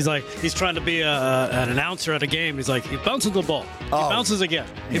hilarious. He's like, he's trying to be an announcer at a game. He's like, he bounces the ball. He bounces again.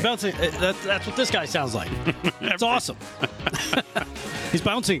 He bounces. That's what this guy sounds like. It's awesome. He's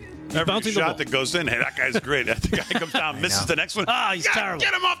bouncing. Every shot that goes in, hey, that guy's great. That guy comes down, misses the next one. He's terrible.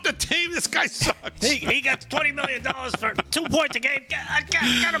 Get him off the team. This guy sucks. He got $20 million for 2 points a game. Get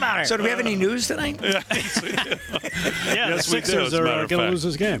him out of here. So do we have any news tonight? The Sixers are going to lose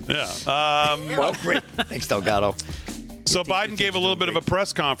this game. Yeah. Well, great. Thanks, Delgado. So Biden gave a little bit of a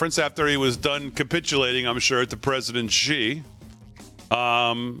press conference after he was done capitulating, I'm sure, to President Xi.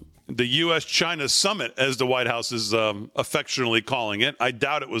 The U.S.-China summit, as the White House is affectionately calling it. I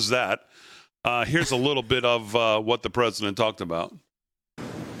doubt it was that. Here's a little bit of what the president talked about.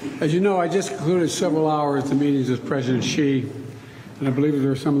 As you know, I just concluded several hours of meetings with President Xi, and I believe they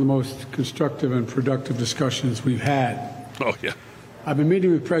were some of the most constructive and productive discussions we've had. Oh, yeah. I've been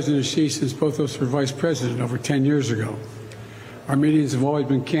meeting with President Xi since both of us were vice president over 10 years ago. Our meetings have always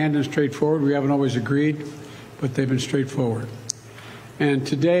been candid and straightforward. We haven't always agreed, but they've been straightforward. And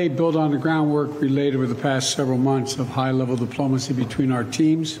today, build on the groundwork we laid over the past several months of high-level diplomacy between our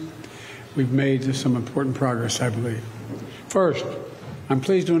teams. We've made some important progress, I believe. First, I'm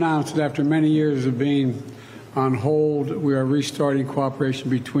pleased to announce that after many years of being on hold, we are restarting cooperation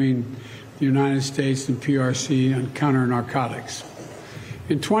between the United States and PRC on counter-narcotics.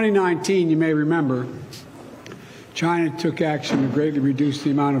 In 2019, you may remember, China took action to greatly reduce the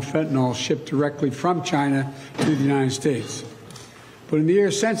amount of fentanyl shipped directly from China to the United States. But in the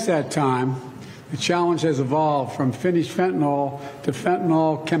years since that time, the challenge has evolved from finished fentanyl to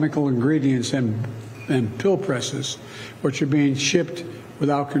fentanyl chemical ingredients and pill presses, which are being shipped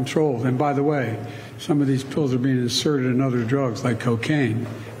without control. And by the way, some of these pills are being inserted in other drugs like cocaine.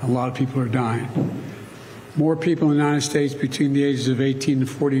 A lot of people are dying. More people in the United States between the ages of 18 and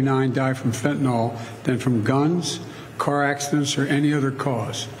 49 die from fentanyl than from guns, car accidents, or any other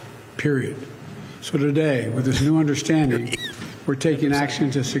cause, period. So today, with this new understanding, we're taking action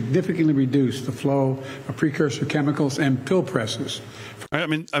to significantly reduce the flow of precursor chemicals and pill presses. I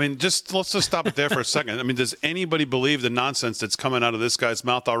mean, let's just stop it there for a second. I mean, does anybody believe the nonsense that's coming out of this guy's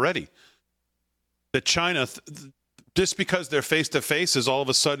mouth already? That China, just because they're face-to-face, is all of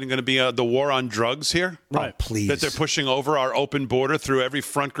a sudden going to be the war on drugs here? Right. Oh, please. That they're pushing over our open border through every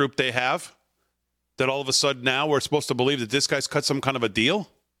front group they have? That all of a sudden now we're supposed to believe that this guy's cut some kind of a deal?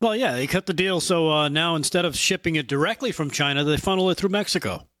 Well, yeah, they cut the deal, so now instead of shipping it directly from China, they funnel it through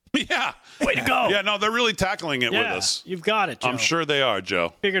Mexico. Yeah. Way to go. Yeah, no, they're really tackling it with us. You've got it, Joe. I'm sure they are,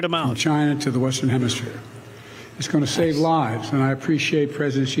 Joe. Figured them out. From China to the Western Hemisphere. It's going to save lives, and I appreciate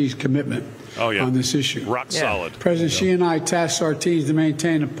President Xi's commitment on this issue. Rock solid. President Xi and I tasked our teams to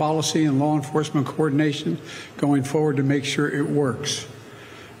maintain a policy and law enforcement coordination going forward to make sure it works.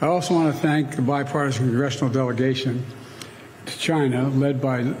 I also want to thank the bipartisan congressional delegation to China, led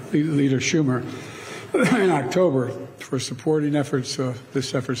by Leader Schumer, in October, for supporting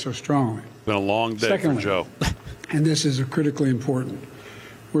this effort so strongly. It's been a long day for Joe. And this is critically important,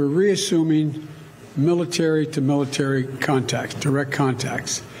 we're reassuming military-to-military contacts, direct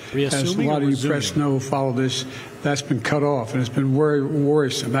contacts. As a lot of you press know who follow this, that's been cut off, and it's been very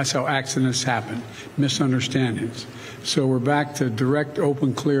worrisome. That's how accidents happen, misunderstandings. So we're back to direct,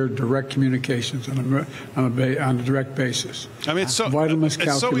 open, clear, direct communications on a direct basis. I mean, it's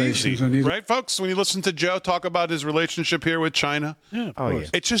so easy, right, folks? When you listen to Joe talk about his relationship here with China,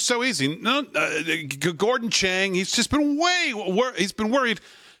 it's just so easy. No, Gordon Chang, he's just been he's been worried.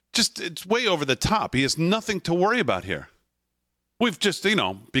 It's way over the top. He has nothing to worry about here. We've just,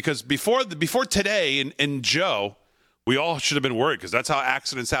 because before today and Joe, we all should have been worried because that's how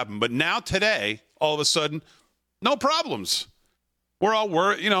accidents happen. But now today, all of a sudden, no problems. We're all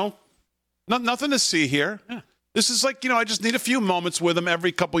worried, nothing to see here. Yeah. This is like, I just need a few moments with him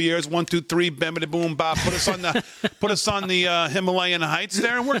every couple years. 1, 2, 3, bamity boom, bop. Put us on the Himalayan heights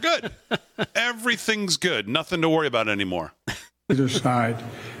there, and we're good. Everything's good. Nothing to worry about anymore. Either side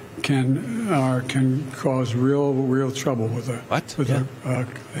can cause real trouble with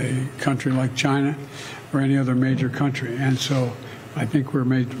a country like China or any other major country, and so I think we're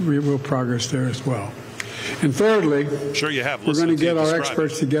made real progress there as well. And thirdly, we're going to get our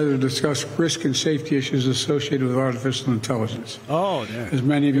experts together to discuss risk and safety issues associated with artificial intelligence. Oh, yeah. As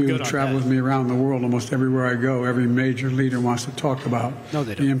many of you who travel with me around the world, almost everywhere I go, every major leader wants to talk about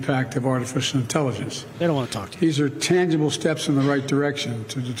the impact of artificial intelligence. They don't want to talk to you. These are tangible steps in the right direction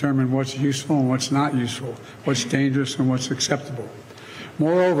to determine what's useful and what's not useful, what's dangerous and what's acceptable.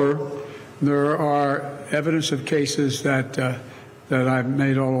 Moreover, there are evidence of cases that I've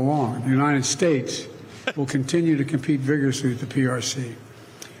made all along. The United States will continue to compete vigorously with the PRC,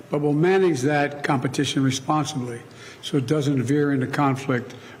 but will manage that competition responsibly so it doesn't veer into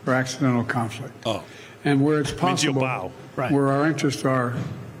conflict or accidental conflict. And where it's possible, where our interests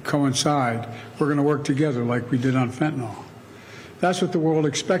coincide, we're going to work together like we did on fentanyl. That's what the world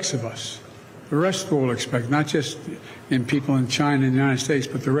expects of us. The rest of the world expects, not just in people in China and the United States,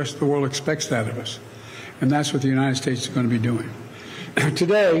 but the rest of the world expects that of us. And that's what the United States is going to be doing.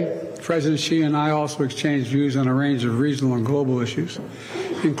 Today, President Xi and I also exchanged views on a range of regional and global issues,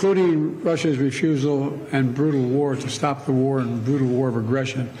 including Russia's refusal and brutal war to stop the war and brutal war of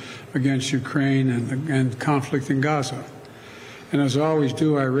aggression against Ukraine and conflict in Gaza. And as I always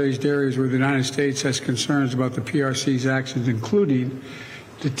do, I raised areas where the United States has concerns about the PRC's actions, including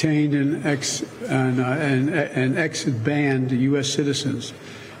detained and exit banned U.S. citizens,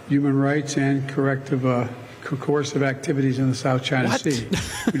 human rights, and coercive activities in the South China Sea.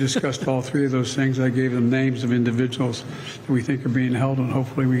 We discussed all three of those things. I gave them names of individuals that we think are being held, and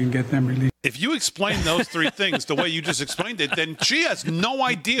hopefully we can get them released. If you explain those three things the way you just explained it, then she has no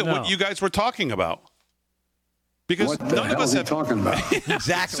idea what you guys were talking about. Because what the none hell of us are have you talking about.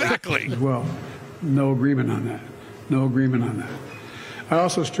 Exactly. Well, no agreement on that. No agreement on that. I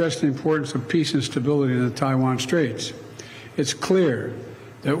also stressed the importance of peace and stability in the Taiwan Straits. It's clear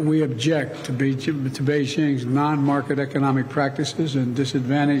that we object to Beijing's non-market economic practices and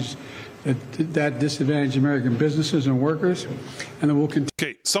disadvantage American businesses and workers, and that will continue.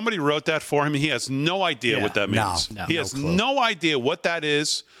 Okay, somebody wrote that for him. He has no idea what that means. He has no idea what that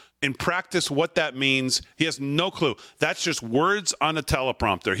is. In practice, what that means, he has no clue. That's just words on a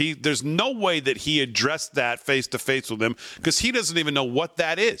teleprompter. There's no way that he addressed that face-to-face with him because he doesn't even know what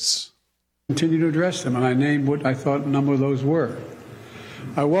that is. Continue to address them, and I named what I thought a number of those were.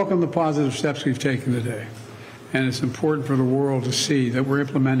 I welcome the positive steps we've taken today, and it's important for the world to see that we're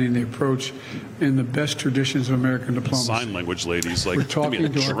implementing the approach in the best traditions of American diplomacy. Sign language ladies, like, we're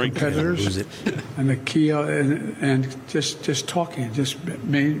talking to our competitors, and the key, and just talking, just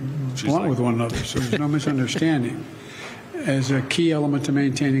blunt with one another, so there's no misunderstanding, as a key element to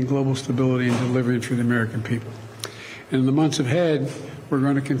maintaining global stability and delivering for the American people. And in the months ahead, we're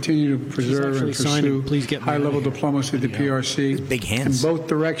going to continue to preserve and pursue high-level diplomacy of the PRC in both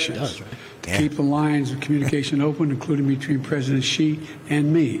directions. Keep the lines of communication open, including between President Xi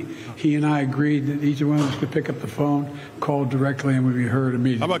and me. He and I agreed that each one of us could pick up the phone, call directly, and would be heard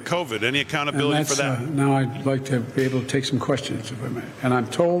immediately. How about COVID? Any accountability for that? Now I'd like to be able to take some questions, if I may. And I'm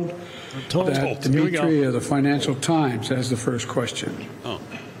told that Dimitri of the Financial Times has the first question. Oh,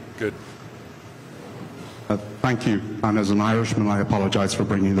 good. Thank you. And as an Irishman, I apologize for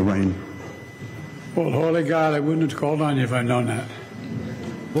bringing the rain. Well, holy God, I wouldn't have called on you if I'd known that.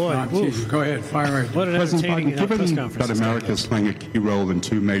 Boy, go ahead, fire right. What an entertaining press conference. That America is playing a key role in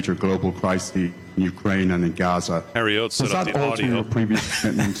two major global crises, in Ukraine and in Gaza. Harry Oates set up the audio. Does that alter your previous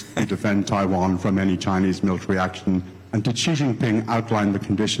commitment to defend Taiwan from any Chinese military action? And did Xi Jinping outline the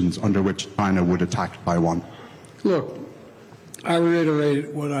conditions under which China would attack Taiwan? Look, I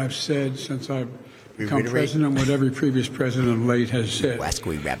reiterate what I've said since I've become president, what every previous president of late has said,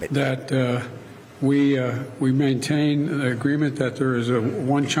 that we maintain the agreement that there is a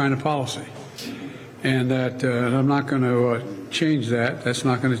one China policy, and that I'm not going to change that. That's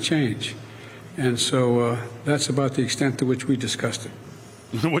not going to change. And so that's about the extent to which we discussed it.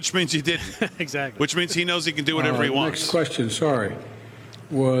 Which means he did. Exactly. Which means he knows he can do whatever he wants. Next question, sorry,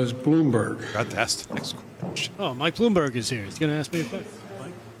 was Bloomberg. God, that's the next question. Oh, Mike Bloomberg is here. He's going to ask me a question.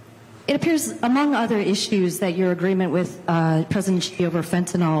 It appears, among other issues, that your agreement with President Xi over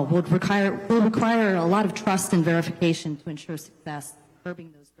fentanyl will require a lot of trust and verification to ensure success in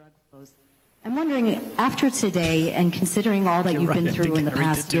curbing those drug flows. I'm wondering, after today and considering all that you've been through in the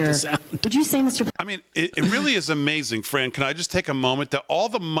past year, would you say, Mr. I mean, it really is amazing, Fran. Can I just take a moment that all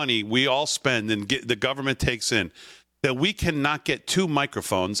the money we all spend and the government takes in, that we cannot get two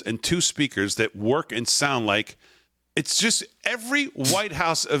microphones and two speakers that work and sound like. It's just every White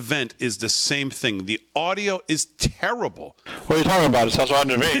House event is the same thing. The audio is terrible. What are you talking about? It sounds odd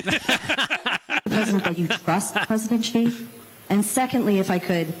to me. President, that you trust President Xi? And secondly, if I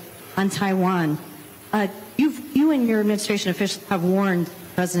could, on Taiwan, you and your administration officials have warned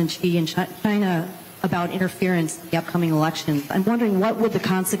President Xi and China about interference in the upcoming elections. I'm wondering what would the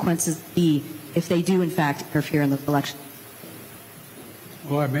consequences be if they do, in fact, interfere in the election?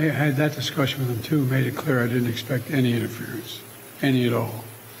 Well, I may have had that discussion with him, too, made it clear I didn't expect any interference, any at all.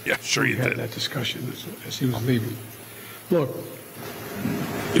 Yeah, sure you did. We had that discussion as he was leaving. Look,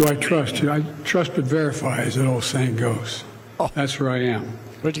 do I trust you? I trust but verify, as that old saying goes. That's where I am.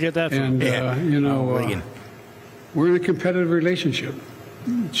 Where'd you get that from? And, we're in a competitive relationship,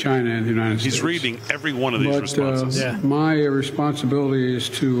 China and the United States. He's reading every one of these responses. My responsibility is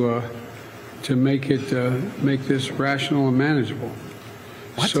to make this rational and manageable.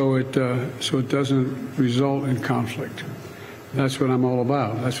 So it doesn't result in conflict. That's what I'm all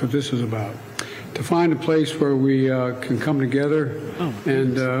about. That's what this is about. to find a place where we can come together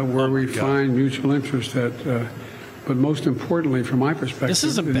and where we find mutual interest but most importantly, from my perspective, this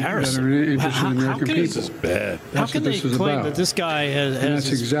is embarrassing. That are interested in the American people. This is bad. How can they claim that this guy has that's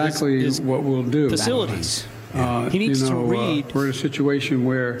exactly what we'll do. Facilities. He needs to read. We're in a situation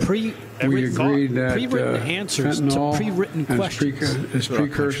where we agreed that pre-written answers fentanyl to pre-written questions as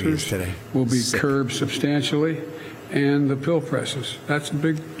precursors will be curbed substantially, and the pill presses. That's a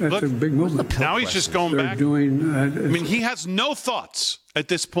big movement. Now he's just going back. He has no thoughts at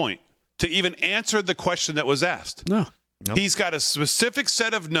this point to even answer the question that was asked. No. Nope. He's got a specific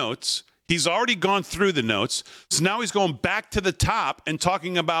set of notes. He's already gone through the notes. So now he's going back to the top and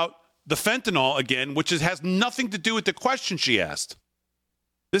talking about the fentanyl again, which has nothing to do with the question she asked.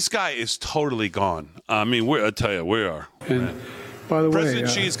 This guy is totally gone. I mean, I tell you, we are. And by the President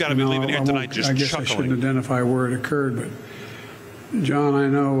way, Xi's got to be leaving here tonight just I guess chuckling. I shouldn't identify where it occurred, but John, I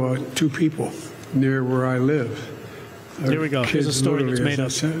know two people near where I live. There we go. Here's a story that's made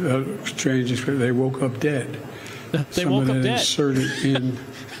up. Strange. They woke up dead. They woke up dead. Inserted in,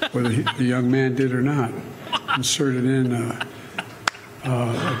 whether the young man did or not, inserted in a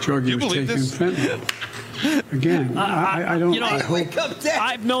drug he was taking, fentanyl. Again, I don't. I hope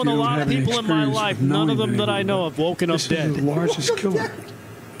I've known a lot of people in my life. None of them that I know have woken up dead. This is the largest killer.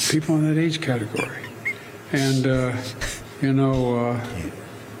 People in that age category, and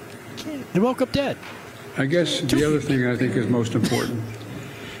they woke up dead. I guess the other thing I think is most important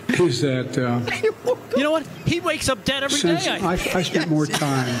is that you know what? He wakes up dead every day. I spent more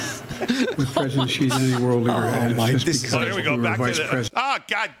time with President Xi than any world leader has. There we go. Back to the. Oh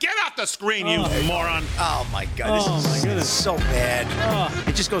God! Get off the screen, you moron! Oh my God! This is so bad.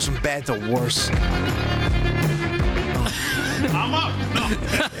 It just goes from bad to worse. I'm up.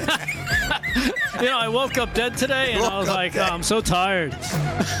 No. I woke up dead today, and I was like, I'm so tired.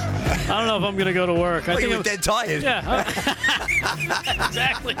 I don't know if I'm going to go to work. I think you were dead tired. Yeah.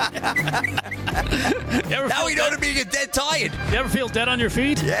 Exactly. Now we know to be dead tired. You ever feel dead on your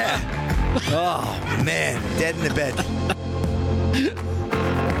feet? Yeah. Oh, man. Dead in the bed.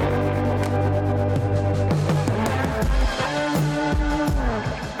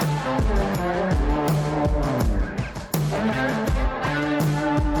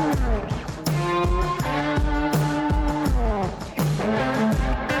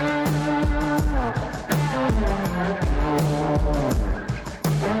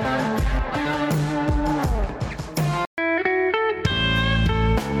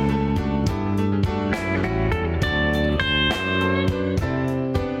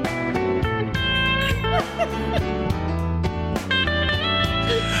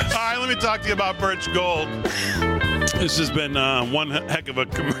 Talk to you about Birch Gold. This has been one heck of a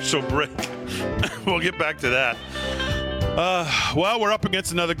commercial break. We'll get back to that. Well, we're up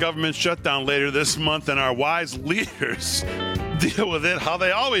against another government shutdown later this month, and our wise leaders deal with it how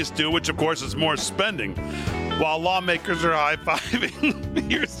they always do, which of course is more spending, while lawmakers are high-fiving.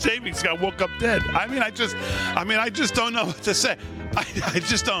 Your savings got woke up dead. I just don't know what to say. I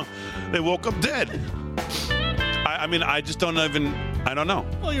just don't. They woke up dead. I don't know.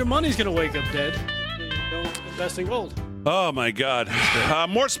 Well, your money's going to wake up dead if you don't invest in gold. Oh, my God.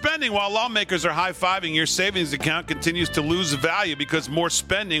 More spending while lawmakers are high-fiving. Your savings account continues to lose value because more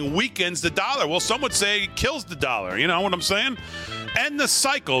spending weakens the dollar. Well, some would say it kills the dollar. You know what I'm saying? End the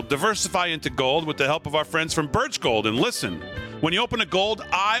cycle. Diversify into gold with the help of our friends from Birch Gold. And listen, when you open a gold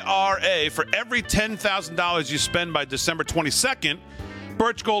IRA, for every $10,000 you spend by December 22nd,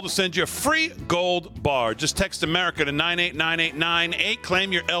 Birch Gold will send you a free gold bar. Just text America to 989898.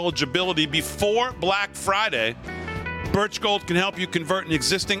 Claim your eligibility before Black Friday. Birch Gold can help you convert an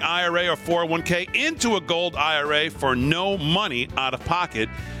existing IRA or 401k into a gold IRA for no money out of pocket,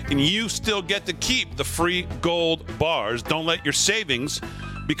 and you still get to keep the free gold bars. Don't let your savings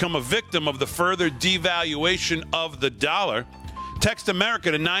become a victim of the further devaluation of the dollar. Text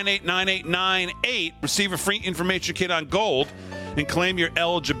America to 989898. Receive a free information kit on gold and claim your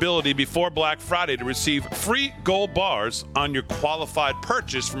eligibility before Black Friday to receive free gold bars on your qualified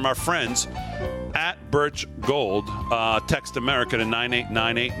purchase from our friends at Birch Gold. Text America to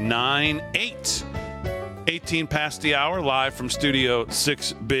 989898. 18 past the hour, live from Studio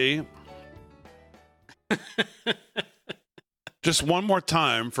 6B. Just one more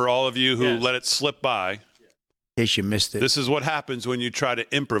time for all of you who let it slip by. In case you missed it. This is what happens when you try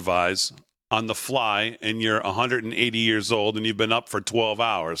to improvise on the fly and you're 180 years old and you've been up for 12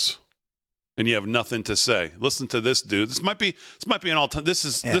 hours and you have nothing to say. Listen to this, dude. This might be an all-time. This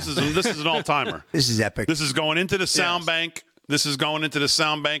is an all-timer. This is epic. This is going into the sound bank. This is going into the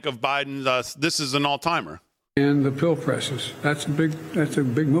sound bank of Biden. This is an all-timer. And the pill presses. That's a big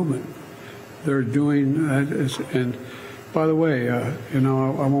movement. they're doing. And by the way,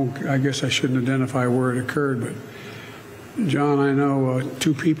 I guess I shouldn't identify where it occurred, but John, I know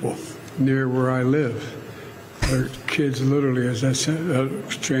 2 people near where I live. Their kids literally, as I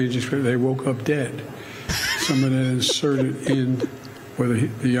said, strange experience, they woke up dead. Someone had inserted in, whether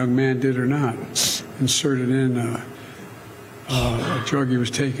the young man did or not, inserted in a drug he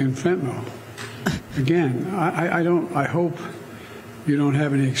was taking, fentanyl. Again, I hope you don't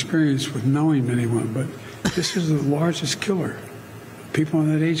have any experience with knowing anyone, but this is the largest killer, people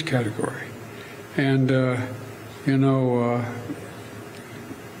in that age category. And,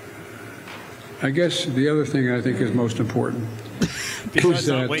 I guess the other thing I think is most important is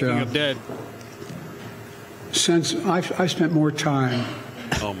that waking up dead. Since I've spent more time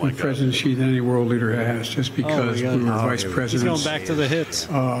with President Xi than any world leader has, just because we were vice presidents. He's going back to the hits.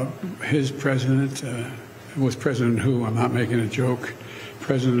 His president was President Hu. I'm not making a joke.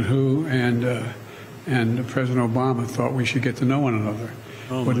 President Hu and President Obama thought we should get to know one another.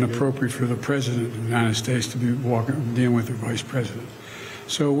 Wasn't appropriate for the president of the United States to be dealing with the vice president.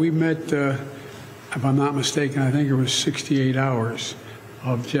 So we met. If I'm not mistaken, I think it was 68 hours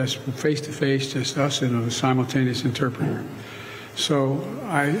of just face-to-face, just us and a simultaneous interpreter. So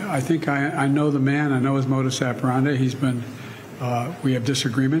I think I know the man. I know his modus operandi. We have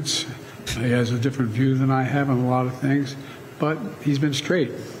disagreements. He has a different view than I have on a lot of things, but he's been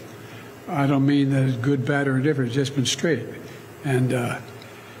straight. I don't mean that it's good, bad, or indifferent. It's just been straight. And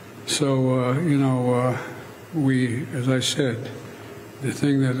we, as I said, the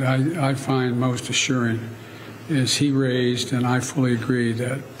thing that I find most assuring is he raised, and I fully agree,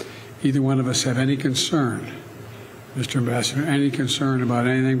 that either one of us have any concern, Mr. Ambassador, any concern about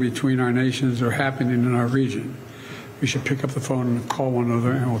anything between our nations or happening in our region, we should pick up the phone and call one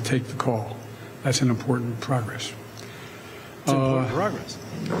another, and we'll take the call. That's an important progress. It's important progress.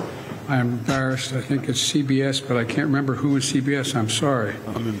 I'm embarrassed. I think it's CBS, but I can't remember who is CBS. I'm sorry.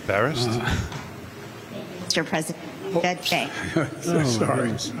 I'm embarrassed. Mr. President. Sorry.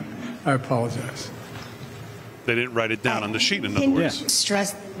 I apologize. They didn't write it down on the sheet, in other words.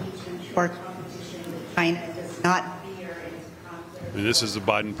 Stress for China does not. I mean, this is the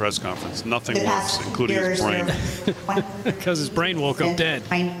Biden press conference. Nothing works, including his brain. Because his brain woke up dead.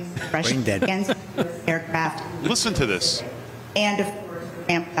 Brain dead. Against aircraft. Listen to this. And, of course,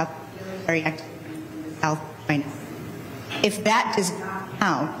 ramped up military activity in South China. If that does not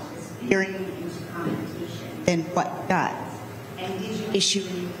count, then what does? And did you issue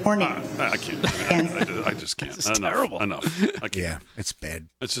warnings? I can't. I just can't. This is terrible. Enough. I can't. Yeah, it's bad.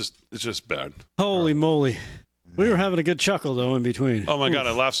 It's just bad. Holy moly. We were having a good chuckle, though, in between. Oh, my God.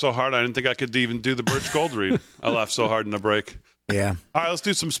 I laughed so hard, I didn't think I could even do the Birch Gold read. I laughed so hard in the break. Yeah. All right, let's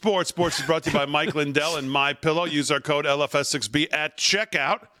do some sports. Sports is brought to you by Mike Lindell and MyPillow. Use our code LFS6B at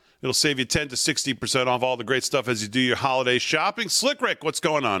checkout. It'll save you 10 to 60% off all the great stuff as you do your holiday shopping. Slick Rick, what's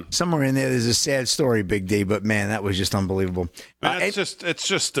going on? Somewhere in there's a sad story, Big D, but man, that was just unbelievable. Man,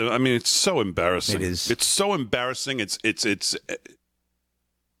 it's so embarrassing. It is. It's so embarrassing. It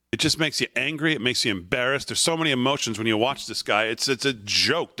just makes you angry. It makes you embarrassed. There's so many emotions when you watch this guy. It's a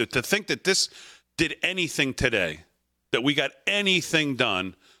joke to think that this did anything today, that we got anything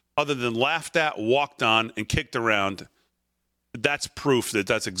done other than laughed at, walked on, and kicked around. That's proof that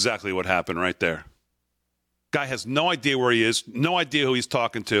that's exactly what happened right there. Guy has no idea where he is, no idea who he's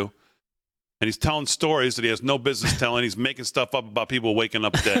talking to, and he's telling stories that he has no business telling. He's making stuff up about people waking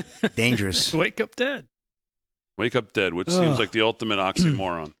up dead. Dangerous. Wake up dead. Wake up dead, which seems like the ultimate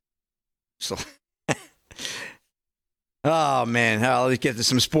oxymoron. So, oh, man. Let's get to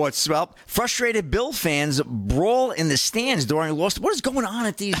some sports. Well, frustrated Bill fans brawl in the stands during loss. What is going on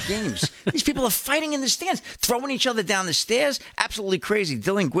at these games? These people are fighting in the stands, throwing each other down the stairs. Absolutely crazy.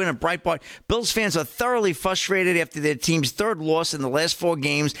 Dylan Gwynn of Breitbart. Bills fans are thoroughly frustrated after their team's third loss in the last 4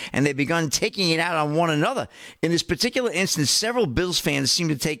 games, and they've begun taking it out on one another. In this particular instance, several Bills fans seem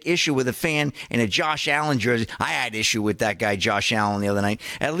to take issue with a fan in a Josh Allen jersey. I had issue with that guy, Josh Allen, the other night.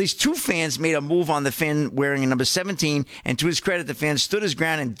 At least 2 fans made a move on the fan wearing a number 17, and to his credit, the fan stood his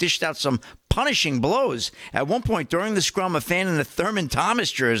ground and dished out some punishing blows. At one point during the scrum, a fan in a Thurman Thomas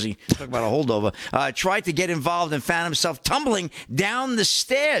jersey, talk about a holdover, tried to get involved and found himself tumbling down the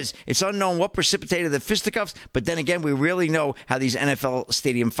stairs. It's unknown what precipitated the fisticuffs, but then again, we really know how these NFL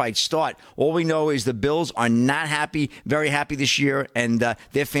stadium fights start. All we know is the Bills are not happy, very happy this year, and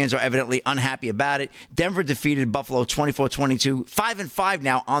their fans are evidently unhappy about it. Denver defeated Buffalo 24-22, 5-5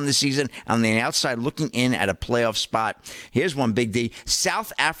 now on the season, on the outside looking in at a playoff spot. Here's one, Big D.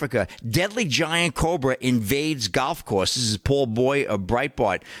 South Africa, deadly deadly giant cobra invades golf course. This is Paul Boy of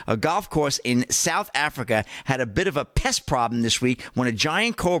Breitbart. A golf course in South Africa had a bit of a pest problem this week when a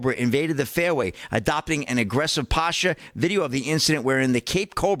giant cobra invaded the fairway, adopting an aggressive posture. Video of the incident wherein the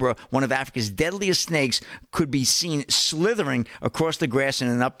Cape Cobra, one of Africa's deadliest snakes, could be seen slithering across the grass in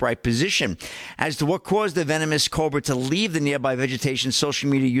an upright position. As to what caused the venomous cobra to leave the nearby vegetation, social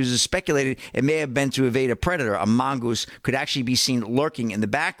media users speculated it may have been to evade a predator. A mongoose could actually be seen lurking in the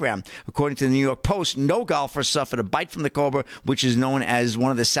background. According to the New York Post, no golfer suffered a bite from the cobra, which is known as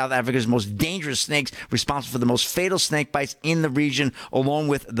one of the South Africa's most dangerous snakes, responsible for the most fatal snake bites in the region, along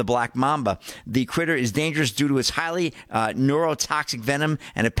with the black mamba. The critter is dangerous due to its highly neurotoxic venom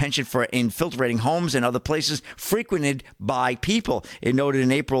and a penchant for infiltrating homes and other places frequented by people. It noted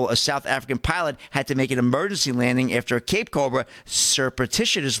in April a South African pilot had to make an emergency landing after a Cape Cobra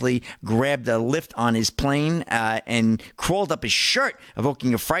surreptitiously grabbed a lift on his plane and crawled up his shirt,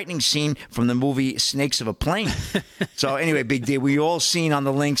 evoking a frightening scene from the movie Snakes of a Plane. So anyway, Big D, we all seen on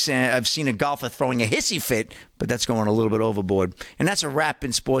the links, I've seen a golfer throwing a hissy fit, but that's going a little bit overboard. And that's a wrap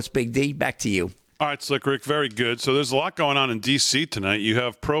in sports, Big D. Back to you. All right, Slick Rick, very good. So there's a lot going on in D.C. tonight. You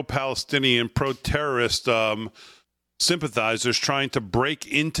have pro-Palestinian, pro-terrorist sympathizers trying to break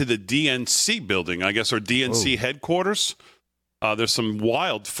into the DNC building, I guess, or DNC headquarters. There's some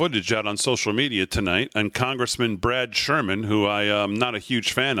wild footage out on social media tonight, and Congressman Brad Sherman, who I am not a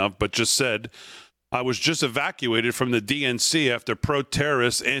huge fan of, but just said, I was just evacuated from the DNC after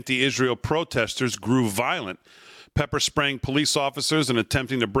pro-terrorist, anti-Israel protesters grew violent, pepper spraying police officers and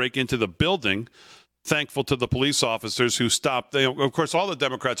attempting to break into the building. Thankful to the police officers who stopped. Of course, all the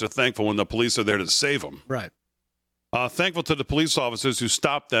Democrats are thankful when the police are there to save them. Right. Thankful to the police officers who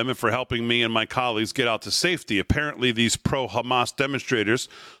stopped them and for helping me and my colleagues get out to safety. Apparently, these pro-Hamas demonstrators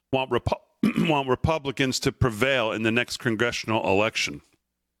want Republicans to prevail in the next congressional election.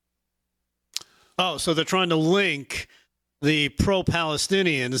 Oh, so they're trying to link the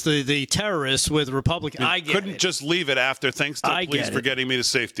pro-Palestinians, the terrorists, with Republicans. I get couldn't it. just leave it after. Thanks to the police for getting me to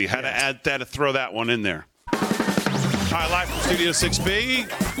safety. Had to add that, to throw that one in there. All right, live from Studio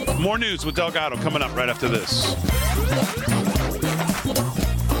 6B. More news with Delgado coming up right after this.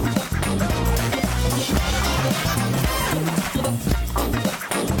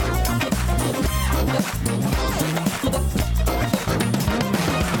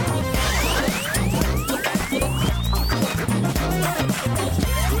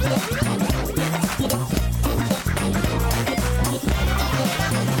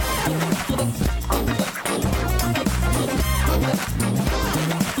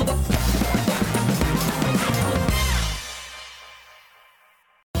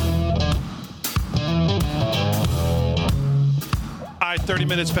 All right, 30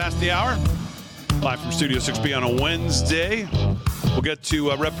 minutes past the hour. Live from Studio 6B on a Wednesday. We'll get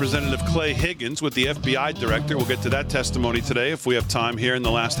to Representative Clay Higgins with the FBI director. We'll get to that testimony today if we have time here in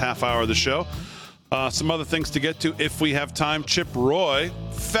the last half hour of the show. Some other things to get to if we have time. Chip Roy,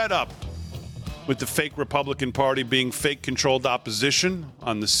 fed up with the fake Republican Party being fake-controlled opposition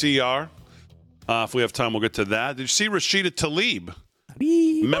on the CR. If we have time, we'll get to that. Did you see Rashida Tlaib?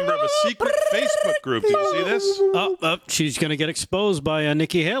 Member of a secret Facebook group. Did you see this? Oh, she's going to get exposed by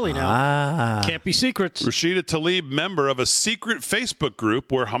Nikki Haley now. Can't be secrets. Rashida Tlaib, member of a secret Facebook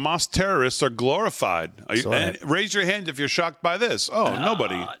group where Hamas terrorists are glorified. And raise your hand if you're shocked by this. Oh,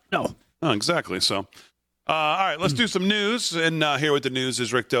 nobody. No. Oh, exactly. So, all right, let's do some news. And here with the news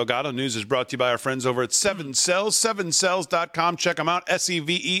is Rick Delgado. News is brought to you by our friends over at 7 Cells, 7cells.com. Check them out,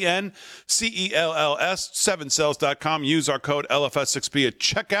 SEVENCELLS, 7cells.com. Use our code LFS6B at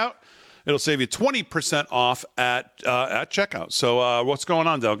checkout. It'll save you 20% off at checkout. So what's going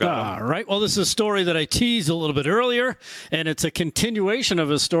on, Delgado? All right. Well, this is a story that I teased a little bit earlier, and it's a continuation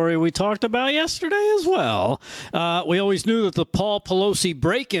of a story we talked about yesterday as well. We always knew that the Paul Pelosi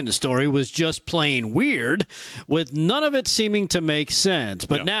break-in story was just plain weird, with none of it seeming to make sense.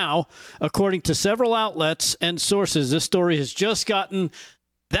 But now, according to several outlets and sources, this story has just gotten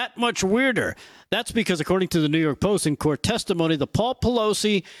that much weirder. That's because, according to the New York Post, in court testimony, the Paul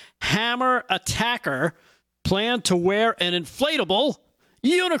Pelosi hammer attacker planned to wear an inflatable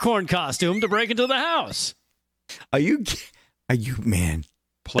unicorn costume to break into the house. Are you, man?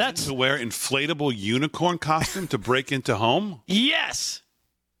 Planned to wear inflatable unicorn costume to break into home? Yes.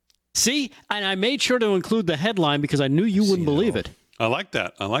 See, and I made sure to include the headline because I knew you wouldn't believe it. I like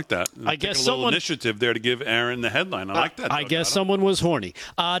that. I guess a little someone initiative there to give Aaron the headline. I like that. I guess someone was horny.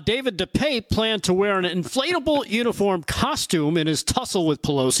 David DePape planned to wear an inflatable uniform costume in his tussle with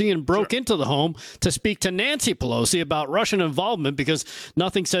Pelosi and broke into the home to speak to Nancy Pelosi about Russian involvement, because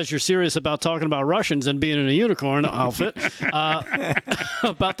nothing says you're serious about talking about Russians and being in a unicorn outfit.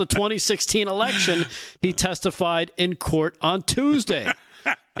 About the 2016 election, he testified in court on Tuesday.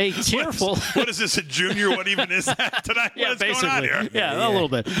 A tearful. What is this, a junior? What even is that tonight? Yeah, basically. Going on here? Yeah, a little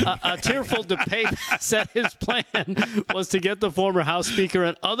bit. A tearful DePape said his plan was to get the former House Speaker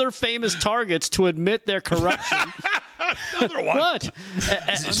and other famous targets to admit their corruption. Another one. What?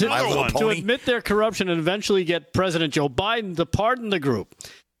 To admit their corruption and eventually get President Joe Biden to pardon the group.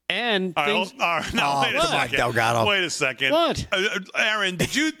 And wait a second. Delgado. Wait a second. What? Aaron,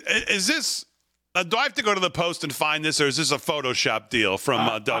 is this... do I have to go to the Post and find this, or is this a Photoshop deal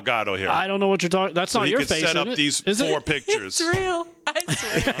from Delgado here? I don't know what you're talking. That's not your face. Set up these four pictures. It's real. I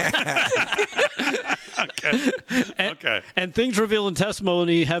swear. Okay. And things revealed in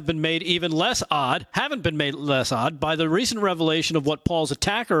testimony haven't been made less odd by the recent revelation of what Paul's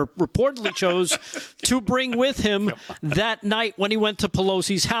attacker reportedly chose to bring with him that night when he went to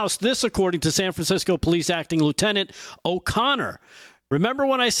Pelosi's house. This, according to San Francisco Police Acting Lieutenant O'Connor. Remember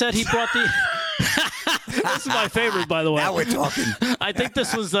when I said he brought the... This is my favorite, by the way. Now we're talking. I think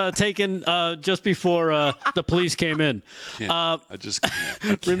this was taken just before the police came in. I just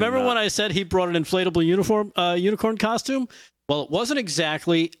can't. Remember when I said he brought an inflatable unicorn costume? Well, it wasn't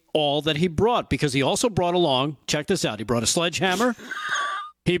exactly all that he brought, because he also brought along, check this out, he brought a sledgehammer,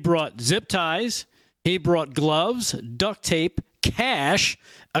 he brought zip ties, he brought gloves, duct tape, cash,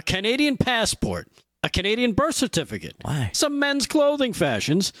 a Canadian passport, a Canadian birth certificate, some men's clothing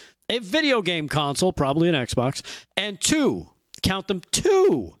fashions, a video game console, probably an Xbox, and two,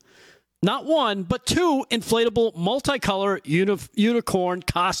 not one, but two inflatable multicolor unicorn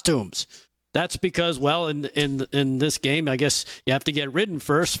costumes. That's because, well, in this game, I guess you have to get ridden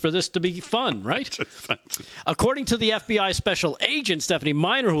first for this to be fun, right? According to the FBI special agent, Stephanie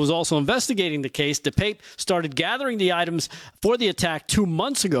Miner, who was also investigating the case, DePape started gathering the items for the attack 2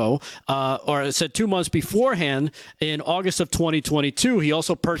 months ago, or it said 2 months beforehand, in August of 2022. He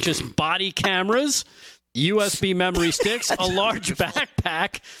also purchased body cameras, USB memory sticks, a large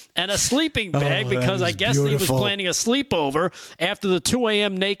backpack, and a sleeping bag because I guess he was planning a sleepover after the 2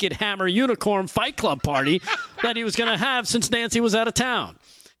 a.m. Naked Hammer Unicorn Fight Club party that he was going to have since Nancy was out of town.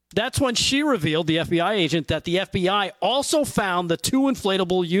 That's when she revealed, the FBI agent, that the FBI also found the two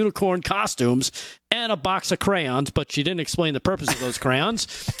inflatable unicorn costumes and a box of crayons, but she didn't explain the purpose of those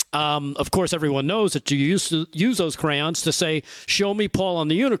crayons. Of course, everyone knows that you used to use those crayons to say, "Show me Paul on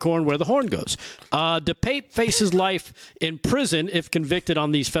the unicorn where the horn goes." DePape faces life in prison if convicted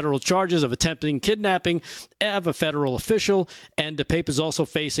on these federal charges of attempting kidnapping of a federal official, and DePape is also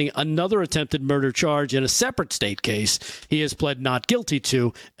facing another attempted murder charge in a separate state case he has pled not guilty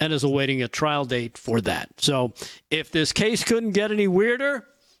to and is awaiting a trial date for that. So if this case couldn't get any weirder,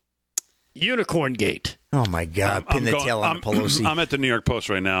 Unicorn Gate. Oh, my God. Pin the tail on Pelosi. I'm at the New York Post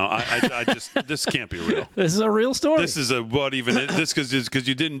right now. I just, this can't be real. This is a real story. This is a what even is. This because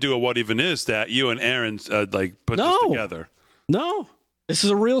you didn't do a what even is that. You and Aaron put this together. No, this is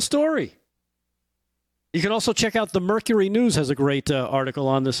a real story. You can also check out the Mercury News has a great article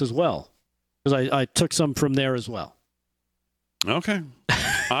on this as well, because I took some from there as well. Okay.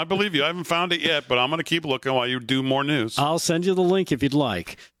 I believe you. I haven't found it yet, but I'm going to keep looking while you do more news. I'll send you the link if you'd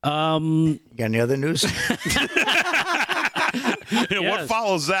like. You got any other news? What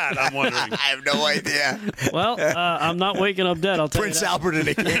follows that, I'm wondering. I have no idea. Well, I'm not waking up dead, I'll tell Prince you that. Albert in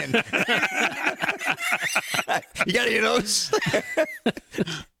a can. You got any of those?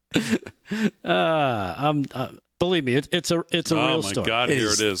 Believe me, it's a real story. Oh, my God, here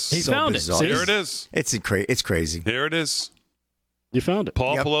it is. He found it. See? Here it is. It's crazy. Here it is. You found it.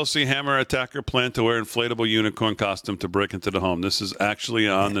 Paul Pelosi hammer attacker planned to wear inflatable unicorn costume to break into the home. This is actually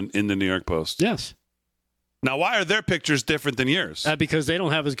in the New York Post. Yes. Now, why are their pictures different than yours? Because they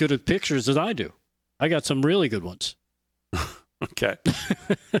don't have as good of pictures as I do. I got some really good ones. Okay.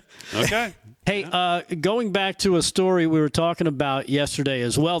 Okay. Hey, going back to a story we were talking about yesterday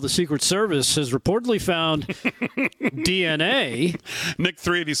as well, the Secret Service has reportedly found DNA. Nick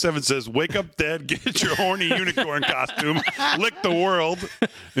 387 says, "Wake up, Dad, get your horny unicorn costume, lick the world,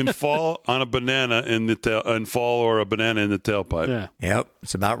 and fall on a banana in the and fall or a banana in the tailpipe." Yeah. Yep,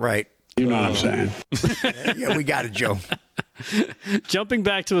 it's about right. You know what I'm saying? Yeah, we got it, Joe. Jumping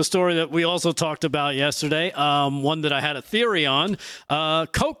back to a story that we also talked about yesterday, one that I had a theory on,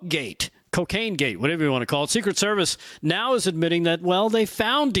 Cocaine Gate, whatever you want to call it. Secret Service now is admitting that, well, they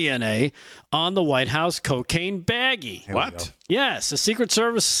found DNA on the White House cocaine baggie. What? Yes, the Secret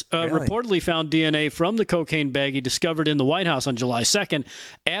Service reportedly found DNA from the cocaine baggie discovered in the White House on July 2nd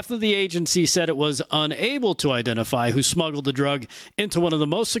after the agency said it was unable to identify who smuggled the drug into one of the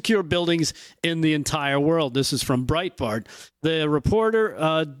most secure buildings in the entire world. This is from Breitbart. The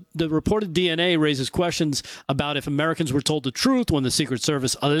reported DNA raises questions about if Americans were told the truth when the Secret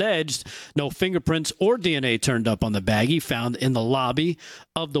Service alleged no fingerprints or DNA turned up on the baggie found in the lobby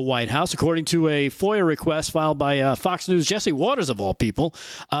of the White House. According to a FOIA request filed by Fox News' Jesse Waters, of all people,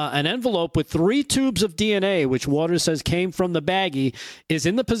 an envelope with 3 tubes of DNA, which Waters says came from the baggie, is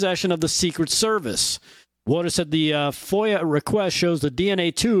in the possession of the Secret Service. Waters said the FOIA request shows the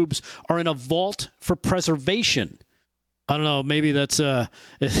DNA tubes are in a vault for preservation. I don't know. Maybe that's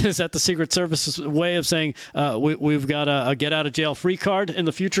is that the Secret Service's way of saying we've got a get out of jail free card in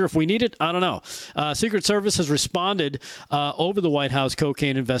the future if we need it? I don't know. Secret Service has responded over the White House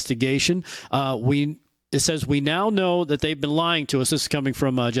cocaine investigation. It says we now know that they've been lying to us. This is coming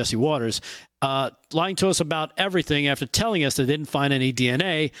from Jesse Waters. Lying to us about everything after telling us they didn't find any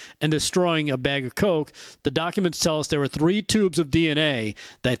DNA and destroying a bag of coke. The documents tell us there were 3 tubes of DNA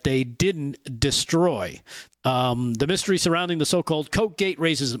that they didn't destroy. The mystery surrounding the so-called Coke Gate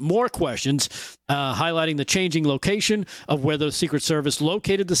raises more questions, highlighting the changing location of where the Secret Service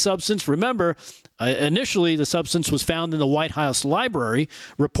located the substance. Remember, initially the substance was found in the White House library,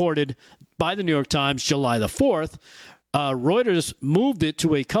 reported by the New York Times July the 4th. Reuters moved it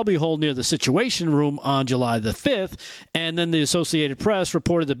to a cubbyhole near the Situation Room on July the 5th, and then the Associated Press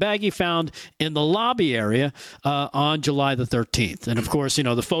reported the baggie found in the lobby area on July the 13th. And, of course,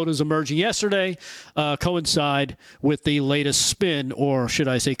 the photos emerging yesterday coincide with the latest spin, or should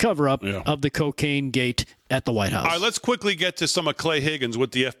I say cover-up, of the cocaine gate at the White House. All right, let's quickly get to some of Clay Higgins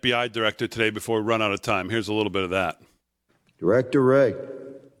with the FBI director today before we run out of time. Here's a little bit of that. Director Wray.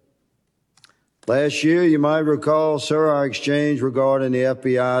 Last year, you might recall, sir, our exchange regarding the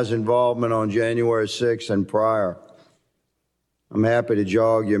FBI's involvement on January 6th and prior. I'm happy to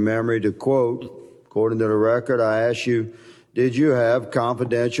jog your memory to quote, according to the record, I asked you, did you have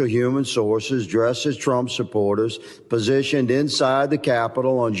confidential human sources dressed as Trump supporters positioned inside the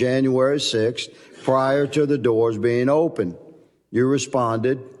Capitol on January 6th prior to the doors being opened? You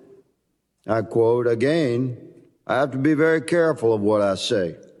responded, I quote, again, I have to be very careful of what I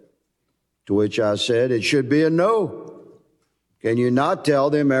say. To which I said, it should be a no. Can you not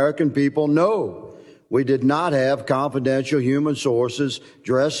tell the American people no? We did not have confidential human sources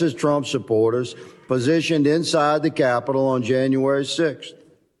dressed as Trump supporters positioned inside the Capitol on January 6th.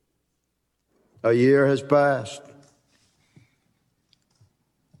 A year has passed.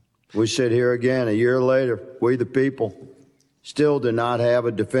 We sit here again a year later. We, the people, still do not have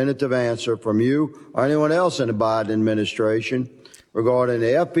a definitive answer from you or anyone else in the Biden administration regarding the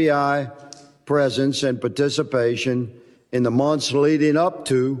FBI presence and participation in the months leading up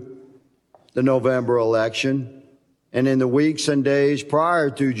to the November election and in the weeks and days prior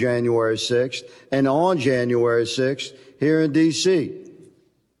to January 6th and on January 6th here in D.C.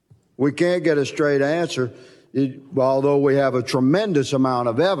 We can't get a straight answer, although we have a tremendous amount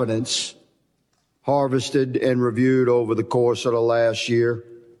of evidence harvested and reviewed over the course of the last year,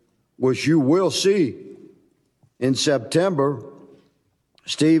 which you will see in September.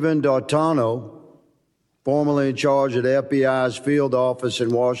 Stephen D'Artano, formerly in charge of the FBI's field office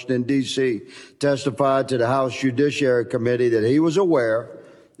in Washington, D.C., testified to the House Judiciary Committee that he was aware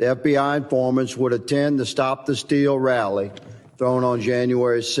the FBI informants would attend the Stop the Steal rally thrown on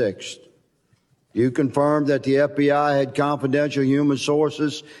January 6th. You confirmed that the FBI had confidential human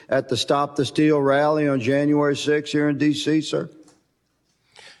sources at the Stop the Steal rally on January 6th here in D.C., sir?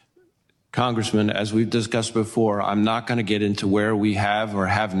 Congressman, as we've discussed before, I'm not going to get into where we have or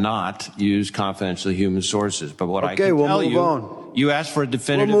have not used confidential human sources. But what I can tell you, on. You asked for a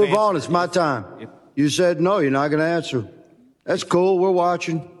definitive We'll move answer. on. It's my time. You said no, you're not going to answer. That's cool. We're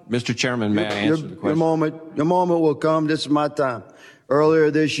watching. Mr. Chairman, may I answer the question? Your moment will come. This is my time.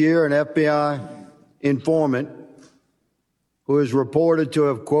 Earlier this year, an FBI informant who is reported to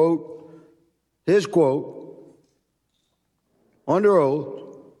have, quote, his quote, under oath,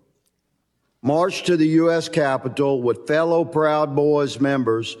 marched to the U.S. Capitol with fellow Proud Boys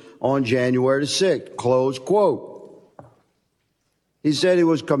members on January 6th, close quote. He said he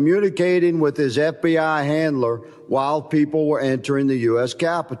was communicating with his FBI handler while people were entering the U.S.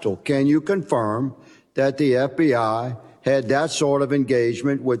 Capitol. Can you confirm that the FBI had that sort of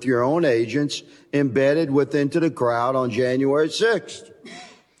engagement with your own agents embedded into the crowd on January 6th?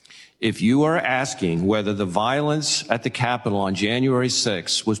 If you are asking whether the violence at the Capitol on January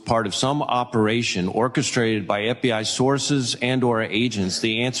 6th was part of some operation orchestrated by FBI sources and or agents,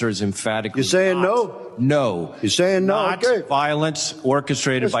 the answer is emphatically You're saying not. No. You're saying no? Not okay. Violence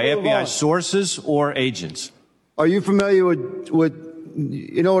orchestrated by FBI sources or agents. Are you familiar with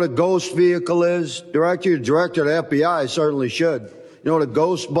you know what a ghost vehicle is? Director of the FBI certainly should. You know what a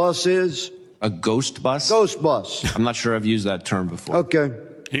ghost bus is? A ghost bus? Ghost bus. I'm not sure I've used that term before. Okay.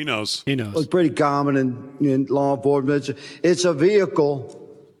 He knows. It's pretty common in law enforcement. It's a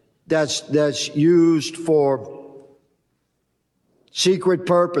vehicle that's used for secret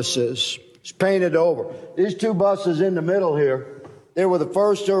purposes. It's painted over. These two buses in the middle here, they were the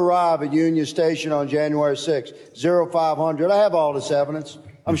first to arrive at Union Station on January 6th, 0500. I have all this evidence.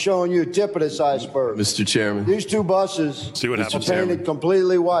 I'm showing you a tip of this iceberg. Mr. Chairman. These two buses See what happens, are painted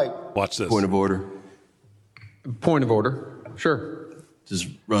completely white. Watch this. Point of order. Point of order. Sure. Just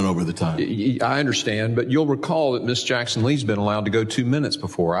run over the time. I understand, but you'll recall that Ms. Jackson Lee's been allowed to go 2 minutes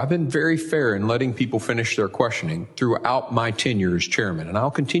before. I've been very fair in letting people finish their questioning throughout my tenure as chairman, and I'll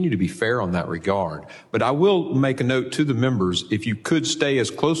continue to be fair on that regard. But I will make a note to the members, if you could stay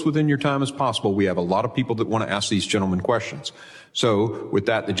as close within your time as possible. We have a lot of people that want to ask these gentlemen questions. So with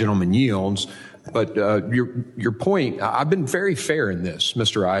that, the gentleman yields. But your point, I've been very fair in this,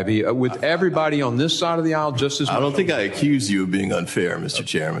 Mr. Ivey, with everybody on this side of the aisle just as much. I don't think I accuse you of being unfair, Mr.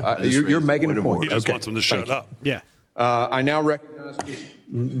 Chairman. You're making a point. He just wants him to shut up. Yeah. I now recognize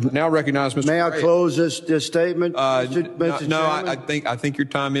Mr. May I Gray. close this statement, Mr. No, Chairman? I think your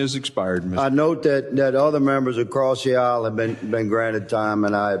time is expired, Mr. I note that other members across the aisle have been granted time,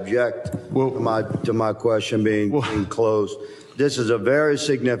 and I object to my question being closed. This is a very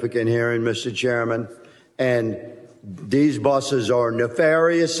significant hearing, Mr. Chairman, and these buses are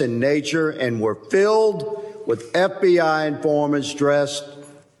nefarious in nature and were filled with FBI informants dressed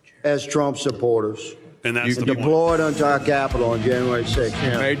as Trump supporters. And that's the deployed onto our Capitol on January 6th.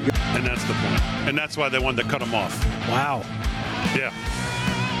 And that's the point. And that's why they wanted to cut him off. Wow. Yeah.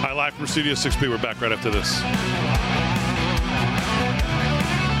 Hi, live from Studio 6B. We're back right after this.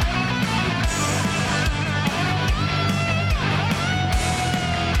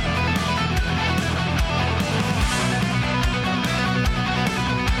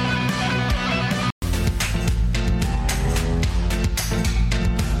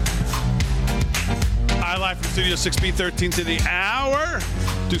 From Studio 6B, 13 to the hour.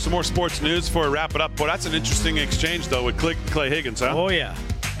 Do some more sports news before we wrap it up. Boy, that's an interesting exchange, though, with Clay Higgins, huh? Oh, yeah.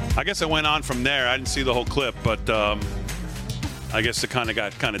 I guess it went on from there. I didn't see the whole clip, but I guess it kind of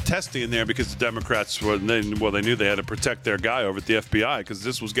got testy in there because the Democrats, they knew they had to protect their guy over at the FBI because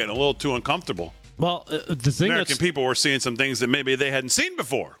this was getting a little too uncomfortable. Well, the thing American people were seeing some things that maybe they hadn't seen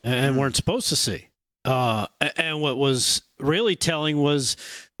before. And weren't supposed to see. And what was really telling was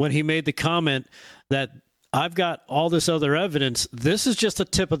when he made the comment that I've got all this other evidence. This is just the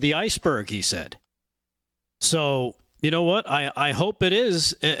tip of the iceberg, he said. So, you know what? I hope it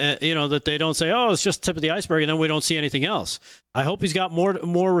is, that they don't say, oh, it's just the tip of the iceberg, and then we don't see anything else. I hope he's got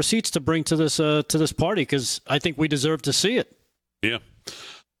more receipts to bring to this party because I think we deserve to see it. Yeah.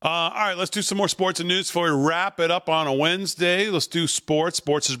 All right, let's do some more sports and news before we wrap it up on a Wednesday. Let's do sports.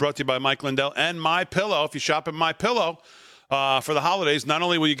 Sports is brought to you by Mike Lindell and MyPillow. If you shop at MyPillow, for the holidays, not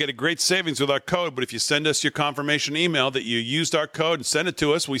only will you get a great savings with our code, but if you send us your confirmation email that you used our code and send it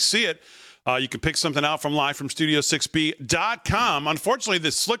to us, we see it. You can pick something out from live from studio6b.com. Unfortunately,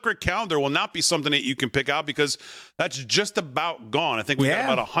 the Slick Rick calendar will not be something that you can pick out because that's just about gone. I think we got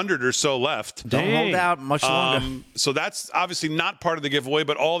about 100 or so left. Don't hold out much longer. So that's obviously not part of the giveaway,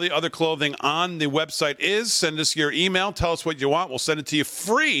 but all the other clothing on the website is. Send us your email. Tell us what you want. We'll send it to you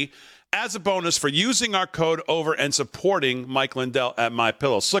free as a bonus for using our code over and supporting Mike Lindell at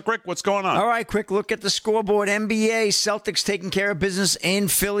MyPillow. Slick Rick, what's going on? All right, quick look at the scoreboard. NBA, Celtics taking care of business in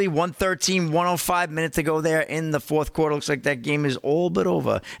Philly. 113-105 minutes to go there in the fourth quarter. Looks like that game is all but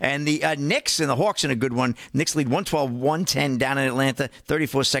over. And the Knicks and the Hawks in a good one. Knicks lead 112-110 down in Atlanta.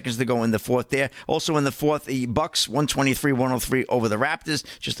 34 seconds to go in the fourth there. Also in the fourth, the Bucks 123-103 over the Raptors.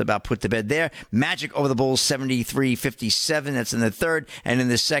 Just about put to bed there. Magic over the Bulls 73-57. That's in the third. And in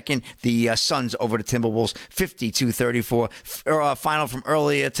the second, the Suns over the Timberwolves, 52-34. Final from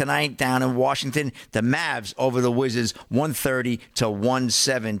earlier tonight down in Washington. The Mavs over the Wizards,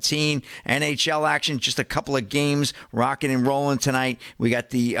 130-117. NHL action, just a couple of games rocking and rolling tonight. We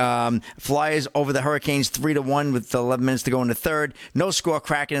got the Flyers over the Hurricanes, 3-1 with 11 minutes to go in the third. No score,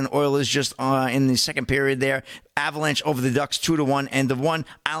 Kraken and Oilers just in the second period there. Avalanche over the Ducks 2-1, end of one.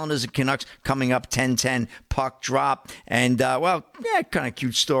 Islanders and Canucks coming up 10-10, puck drop. And, kind of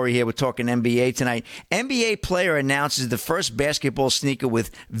cute story here. We're talking NBA tonight. NBA player announces the first basketball sneaker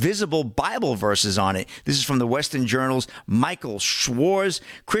with visible Bible verses on it. This is from the Western Journal's Michael Schwartz.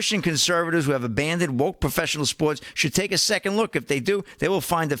 Christian conservatives who have abandoned woke professional sports should take a second look. If they do, they will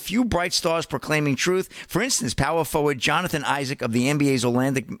find a few bright stars proclaiming truth. For instance, power forward Jonathan Isaac of the NBA's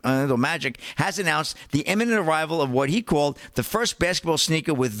Orlando Magic has announced the imminent arrival of what he called the first basketball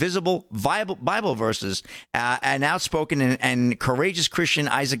sneaker with visible Bible verses. An outspoken and courageous Christian,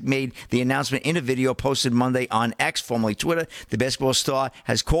 Isaac made the announcement in a video posted Monday on X, formerly Twitter. The basketball star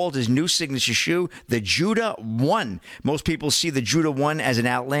has called his new signature shoe the Judah 1. Most people see the Judah 1 as an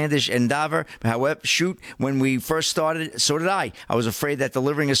outlandish endeavor. However, when we first started, so did I. I was afraid that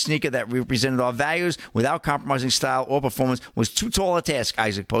delivering a sneaker that represented our values without compromising style or performance was too tall a task,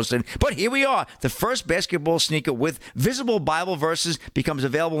 Isaac posted. But here we are. The first basketball sneaker with visible Bible verses becomes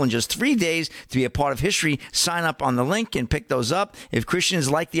available in just 3 days. To be a part of history, sign up on the link and pick those up. If Christians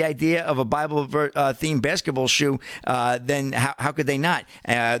like the idea of a Bible-themed basketball shoe, then how could they not?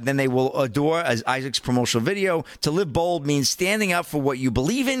 Then they will adore, as Isaac's promotional video. To live bold means standing up for what you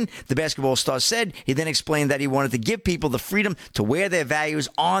believe in, the basketball star said. He then explained that he wanted to give people the freedom to wear their values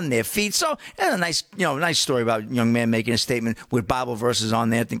on their feet. So, a nice story about a young man making a statement with Bible verses on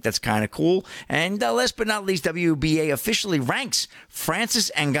there. I think that's kind of cool. And last but not least, WBA officially ranks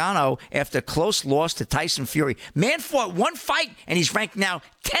Francis Ngannou after close loss to Tyson Fury. Man fought one fight, and he's ranked now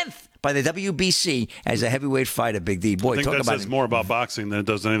 10th by the WBC as a heavyweight fighter, Big D. Boy, I think talk that about says more about boxing than it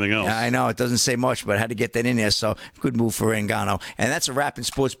does anything else. I know, it doesn't say much, but I had to get that in there, so good move for Ngannou. And that's a wrap in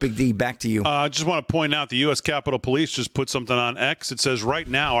sports, Big D. Back to you. I just want to point out the U.S. Capitol Police just put something on X. It says, right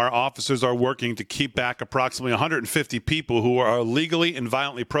now, our officers are working to keep back approximately 150 people who are illegally and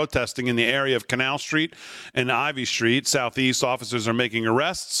violently protesting in the area of Canal Street and Ivy Street. Southeast officers are making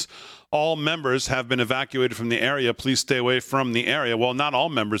arrests. All members have been evacuated from the area. Please stay away from the area. Well, not all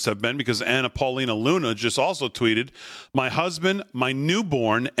members have been, because Anna Paulina Luna just also tweeted, my husband, my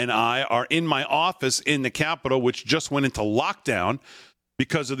newborn, and I are in my office in the Capitol, which just went into lockdown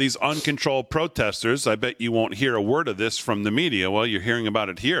because of these uncontrolled protesters. I bet you won't hear a word of this from the media. Well, you're hearing about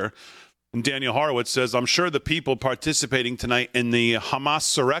it here. And Daniel Horowitz says, I'm sure the people participating tonight in the Hamas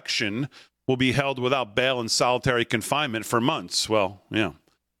insurrection will be held without bail and solitary confinement for months. Well, yeah.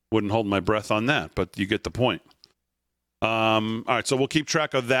 Wouldn't hold my breath on that, but you get the point. All right, so we'll keep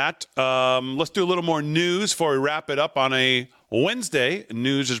track of that. Let's do a little more news before we wrap it up on a Wednesday.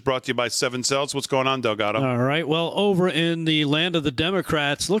 News is brought to you by Seven Cells. What's going on, Delgado? All right, well, over in the land of the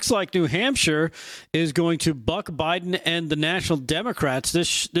Democrats, looks like New Hampshire is going to buck Biden and the National Democrats.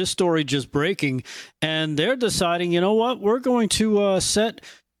 This story just breaking, and they're deciding, you know what, we're going to set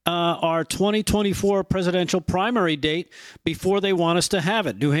our 2024 presidential primary date before they want us to have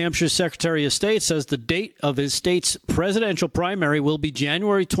it. New Hampshire's Secretary of State says the date of his state's presidential primary will be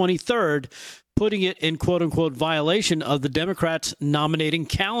January 23rd, putting it in quote-unquote violation of the Democrats' nominating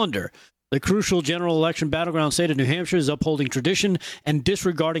calendar. The crucial general election battleground state of New Hampshire is upholding tradition and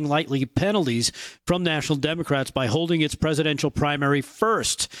disregarding lightly penalties from National Democrats by holding its presidential primary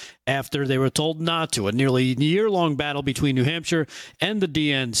first after they were told not to. A nearly year-long battle between New Hampshire and the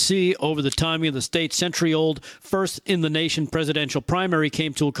DNC over the timing of the state's century-old first-in-the-nation presidential primary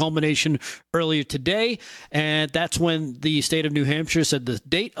came to a culmination earlier today, and that's when the state of New Hampshire said the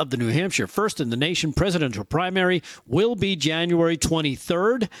date of the New Hampshire first-in-the-nation presidential primary will be January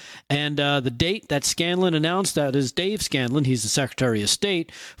 23rd, and the date that Scanlon announced, that is Dave Scanlon, he's the Secretary of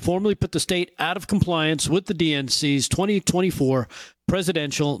State, formally put the state out of compliance with the DNC's 2024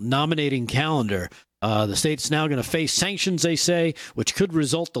 presidential nominating calendar. The state's now going to face sanctions, they say, which could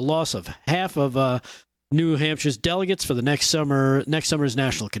result the loss of half of New Hampshire's delegates for the next summer's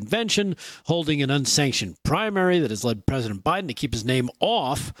national convention, holding an unsanctioned primary that has led President Biden to keep his name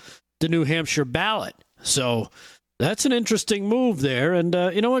off the New Hampshire ballot. So that's an interesting move there, and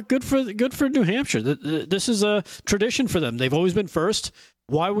you know what? Good for New Hampshire. This is a tradition for them. They've always been first.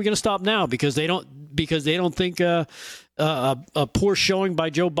 Why are we going to stop now? Because they don't think a poor showing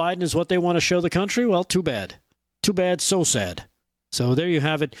by Joe Biden is what they want to show the country. Well, too bad, so sad. So there you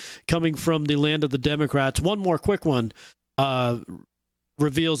have it, coming from the land of the Democrats. One more quick one.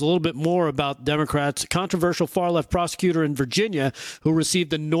 Reveals a little bit more about Democrats. Controversial far-left prosecutor in Virginia who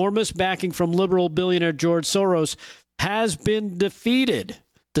received enormous backing from liberal billionaire George Soros has been defeated.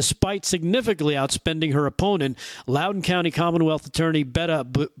 despite significantly outspending her opponent, Loudoun County Commonwealth Attorney Betta,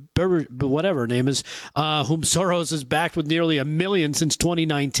 whatever her name is, whom Soros has backed with nearly $1 million since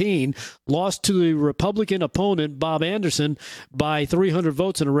 2019, lost to the Republican opponent, Bob Anderson, by 300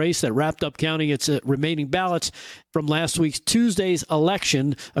 votes in a race that wrapped up counting its remaining ballots from last week's Tuesday's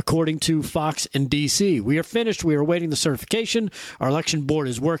election, according to Fox and D.C. We are finished. We are awaiting the certification. Our election board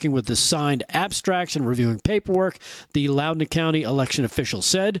is working with the signed abstracts and reviewing paperwork, the Loudoun County election official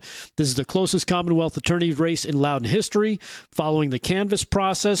said. This is the closest Commonwealth attorney race in Loudoun history. Following the canvass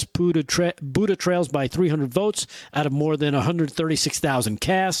process, Buddha trails by 300 votes out of more than 136,000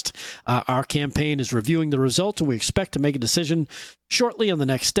 cast. Our campaign is reviewing the results, and we expect to make a decision shortly on the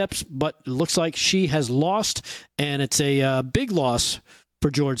next steps, but it looks like she has lost, and it's a big loss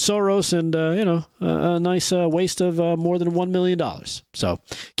for George Soros, and a nice waste of more than $1 million. So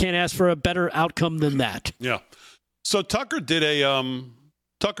can't ask for a better outcome than that. Yeah. So Tucker did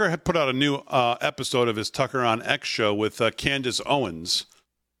Tucker had put out a new episode of his Tucker on X show with Candace Owens,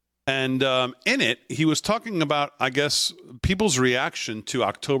 and in it he was talking about, I guess, people's reaction to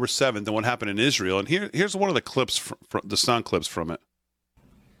October 7th and what happened in Israel. And here's one of the clips, from the sound clips from it.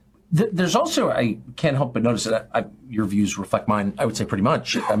 There's also, I can't help but notice that your views reflect mine, I would say pretty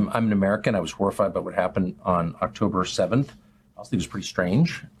much. I'm an American. I was horrified by what happened on October 7th. I also think it was pretty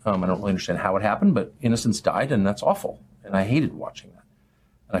strange. I don't really understand how it happened, but innocents died, and that's awful. And I hated watching that.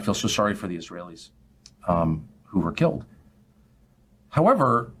 And I feel so sorry for the Israelis who were killed.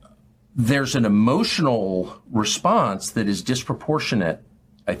 However, there's an emotional response that is disproportionate,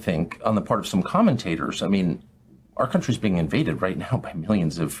 I think, on the part of some commentators. I mean, our country's being invaded right now by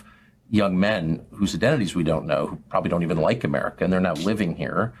millions of young men whose identities we don't know, who probably don't even like America, and they're now living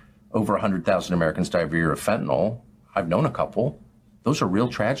here. Over 100,000 Americans die every year of fentanyl. I've known a couple. Those are real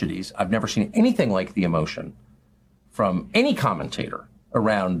tragedies. I've never seen anything like the emotion from any commentator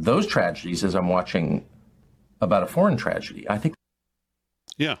around those tragedies as I'm watching about a foreign tragedy. I think.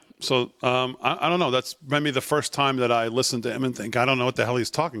 Yeah. So I don't know. That's maybe the first time that I listen to him and think, I don't know what the hell he's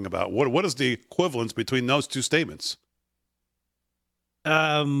talking about. What is the equivalence between those two statements?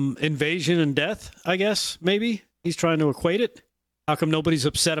 Invasion and death, I guess, maybe. He's trying to equate it. How come nobody's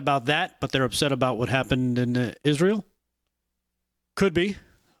upset about that, but they're upset about what happened in Israel? Could be.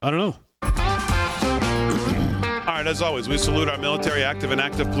 I don't know. All right, as always, we salute our military, active and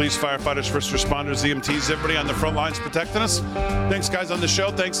active police, firefighters, first responders, EMTs, everybody on the front lines protecting us. Thanks, guys, on the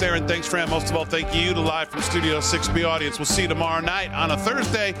show. Thanks, Aaron. Thanks, Fran. Most of all, thank you, the live from Studio 6B audience. We'll see you tomorrow night on a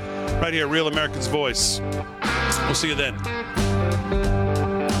Thursday right here, Real America's Voice. We'll see you then.